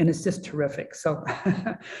 And it's just terrific. So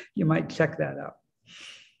you might check that out.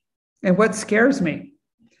 And what scares me,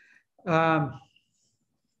 one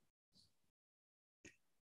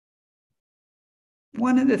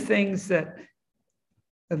of the things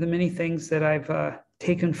of the many things that I've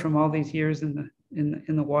taken from all these years in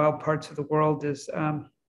the wild parts of the world is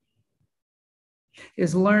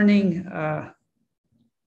learning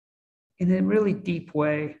in a really deep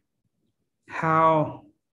way how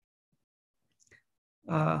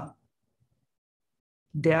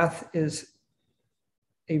death is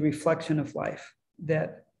a reflection of life,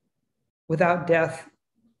 that without death,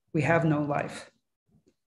 we have no life.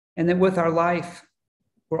 And that with our life,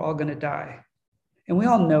 we're all going to die. And we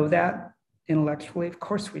all know that intellectually, of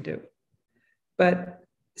course we do. But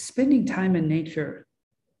spending time in nature,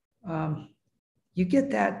 you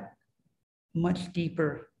get that much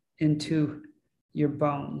deeper into your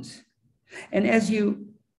bones. And as you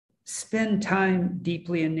spend time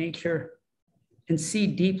deeply in nature and see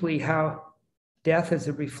deeply how death is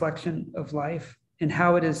a reflection of life and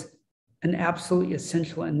how it is an absolutely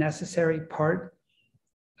essential and necessary part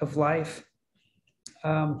of life,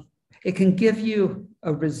 it can give you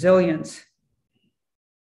a resilience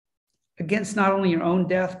against not only your own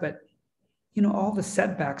death, but all the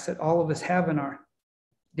setbacks that all of us have in our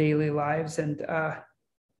daily lives, and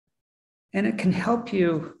it can help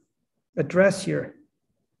you address your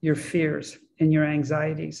fears and your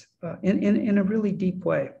anxieties in a really deep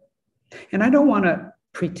way. And I don't want to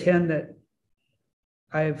pretend that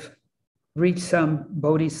I've reached some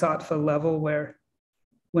bodhisattva level where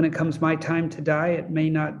when it comes my time to die, it may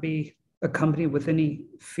not be accompanied with any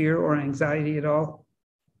fear or anxiety at all.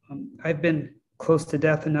 I've been close to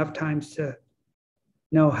death enough times to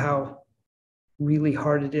know how really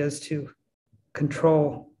hard it is to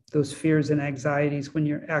control those fears and anxieties when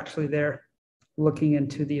you're actually there looking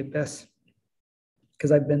into the abyss,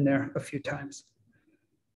 because I've been there a few times.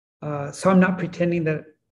 So I'm not pretending that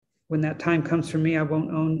when that time comes for me, I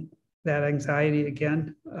won't own that anxiety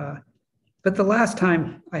again. But the last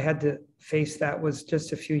time I had to face that was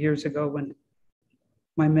just a few years ago when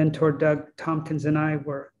my mentor, Doug Tompkins, and I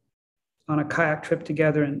were on a kayak trip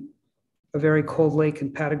together in a very cold lake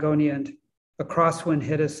in Patagonia, and a crosswind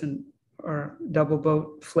hit us and our double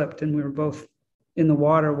boat flipped, and we were both in the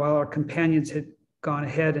water while our companions had gone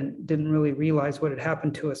ahead and didn't really realize what had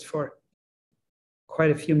happened to us for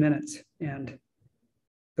quite a few minutes. And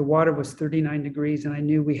the water was 39 degrees, and I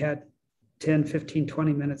knew we had 10, 15,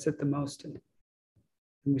 20 minutes at the most. And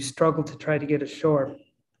we struggled to try to get ashore.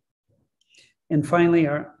 And finally,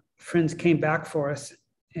 our friends came back for us,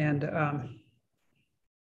 and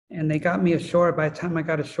they got me ashore. By the time I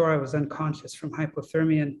got ashore, I was unconscious from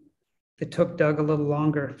hypothermia, and it took Doug a little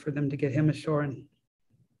longer for them to get him ashore, and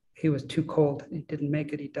he was too cold. He didn't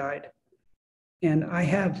make it. He died. And I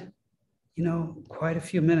had, quite a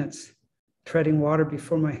few minutes treading water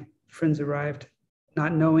before my friends arrived,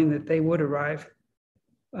 not knowing that they would arrive,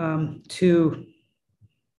 to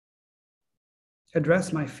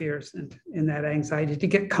address my fears and that anxiety, to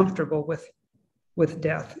get comfortable with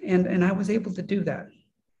death. And I was able to do that.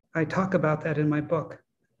 I talk about that in my book.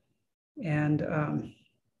 And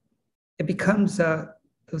it becomes,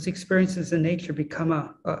 those experiences in nature become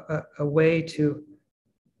a way to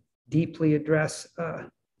deeply address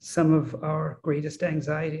some of our greatest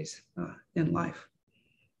anxieties in life.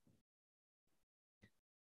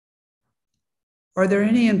 Are there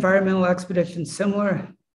any environmental expeditions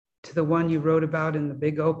similar to the one you wrote about in the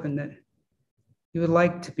Big Open that you would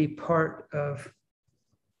like to be part of?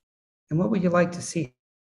 And what would you like to see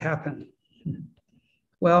happen?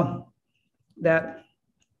 Well, that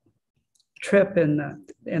trip in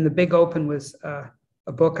the Big Open was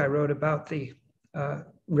a book I wrote about the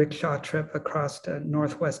rickshaw trip across to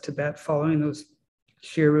northwest Tibet, following those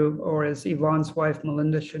Shiru, or as Yvonne's wife,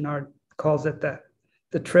 Melinda Chenard, calls it, the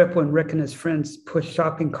the trip when Rick and his friends pushed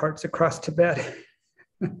shopping carts across Tibet.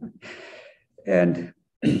 And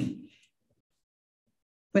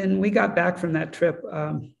when we got back from that trip,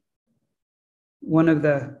 one of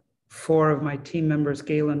the 4 of my team members,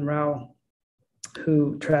 Galen Rao,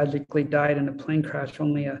 who tragically died in a plane crash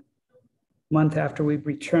only a month after we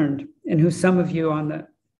returned, and who some of you on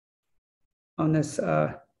this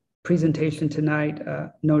presentation tonight,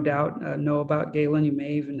 no doubt, know about Galen. You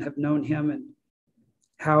may even have known him and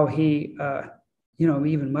how he,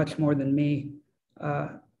 even much more than me,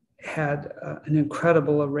 had an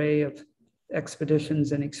incredible array of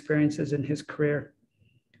expeditions and experiences in his career.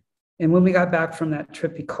 And when we got back from that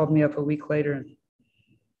trip, he called me up a week later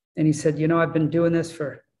and he said, I've been doing this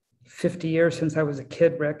for 50 years since I was a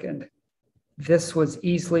kid, Rick, and this was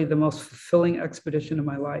easily the most fulfilling expedition of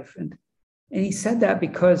my life. And he said that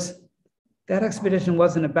because that expedition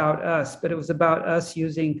wasn't about us, but it was about us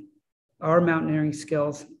using our mountaineering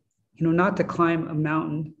skills, not to climb a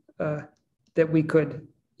mountain that we could,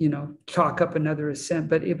 chalk up another ascent,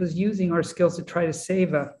 but it was using our skills to try to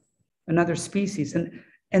save another species.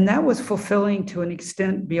 And that was fulfilling to an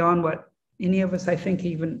extent beyond what any of us, I think,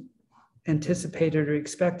 even anticipated or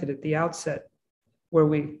expected at the outset, where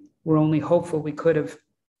we were only hopeful we could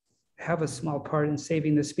have a small part in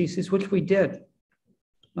saving the species, which we did.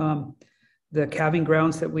 The calving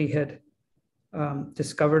grounds that we had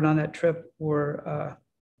discovered on that trip were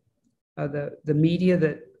the media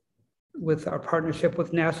that, with our partnership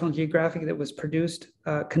with National Geographic, that was produced,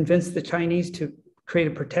 convinced the Chinese to create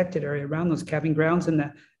a protected area around those calving grounds,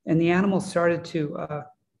 and the animals started to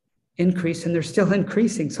increase, and they're still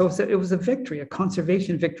increasing. So it was a victory, a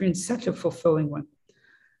conservation victory, and such a fulfilling one.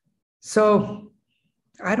 So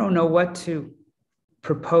I don't know what to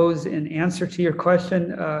propose in answer to your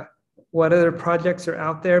question, what other projects are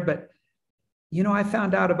out there, but I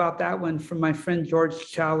found out about that one from my friend George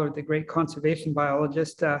Chowler, the great conservation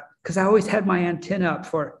biologist, because I always had my antenna up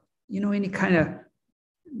for, any kind of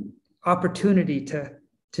opportunity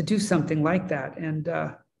to do something like that.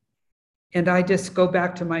 And I just go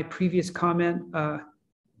back to my previous comment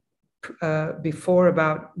before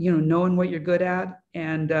about, knowing what you're good at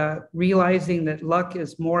and realizing that luck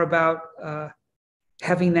is more about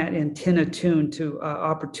having that antenna tuned to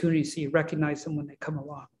opportunities so you recognize them when they come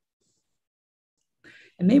along.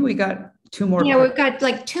 And maybe we got 2 more. Yeah, we've got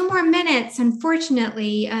like 2 more minutes,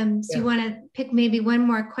 unfortunately. So you want to pick maybe one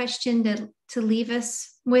more question to leave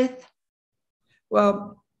us with?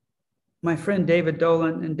 Well, my friend David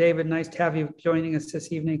Dolan, and David, nice to have you joining us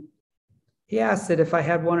this evening. He asked that if I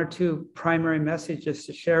had 1 or 2 primary messages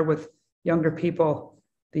to share with younger people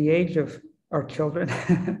the age of our children.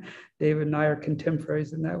 David and I are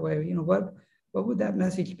contemporaries in that way. What would that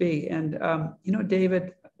message be? And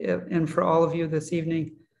David, and for all of you this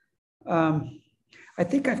evening, I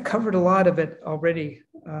think I've covered a lot of it already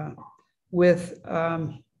with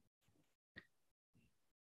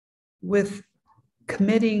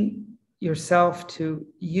committing yourself to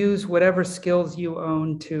use whatever skills you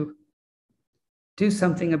own to do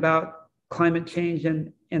something about climate change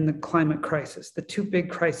and the climate crisis, the 2 big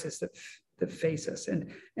crises that face us.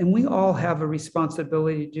 And we all have a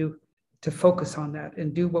responsibility to focus on that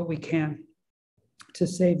and do what we can to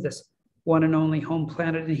save this one and only home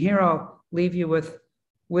planet. And here I'll leave you with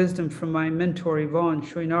wisdom from my mentor, Yvonne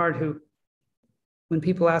Chouinard, who, when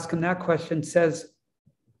people ask him that question, says,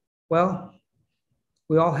 well,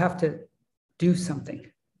 we all have to do something.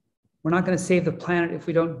 We're not going to save the planet if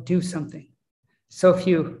we don't do something. So if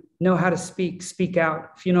you know how to speak, speak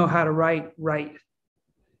out. If you know how to write, write.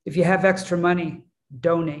 If you have extra money,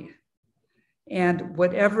 donate. And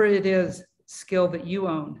whatever it is, skill that you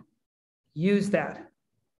own, use that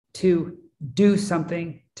to do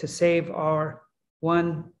something to save our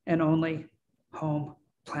one and only home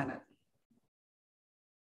planet.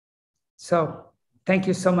 So thank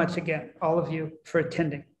you so much again, all of you, for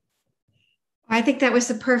attending. I think that was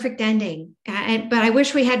the perfect ending, but I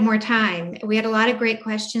wish we had more time. We had a lot of great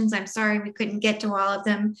questions. I'm sorry we couldn't get to all of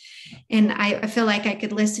them. And I feel like I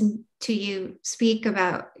could listen to you speak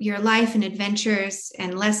about your life and adventures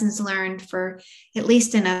and lessons learned for at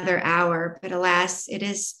least another hour. But alas, it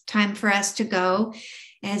is time for us to go.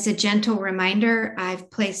 As a gentle reminder, I've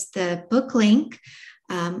placed the book link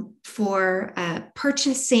for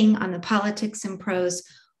purchasing on the Politics and Prose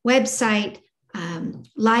website.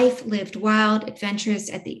 Life Lived Wild, Adventures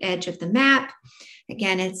at the Edge of the Map.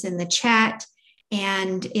 Again, it's in the chat,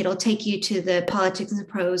 and it'll take you to the Politics and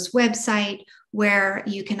Prose website, where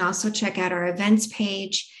you can also check out our events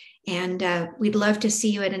page. And we'd love to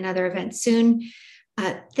see you at another event soon.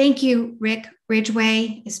 Thank you, Rick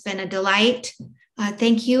Ridgeway. It's been a delight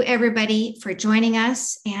Thank you, everybody, for joining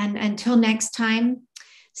us. And until next time,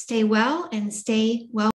 stay well and stay well.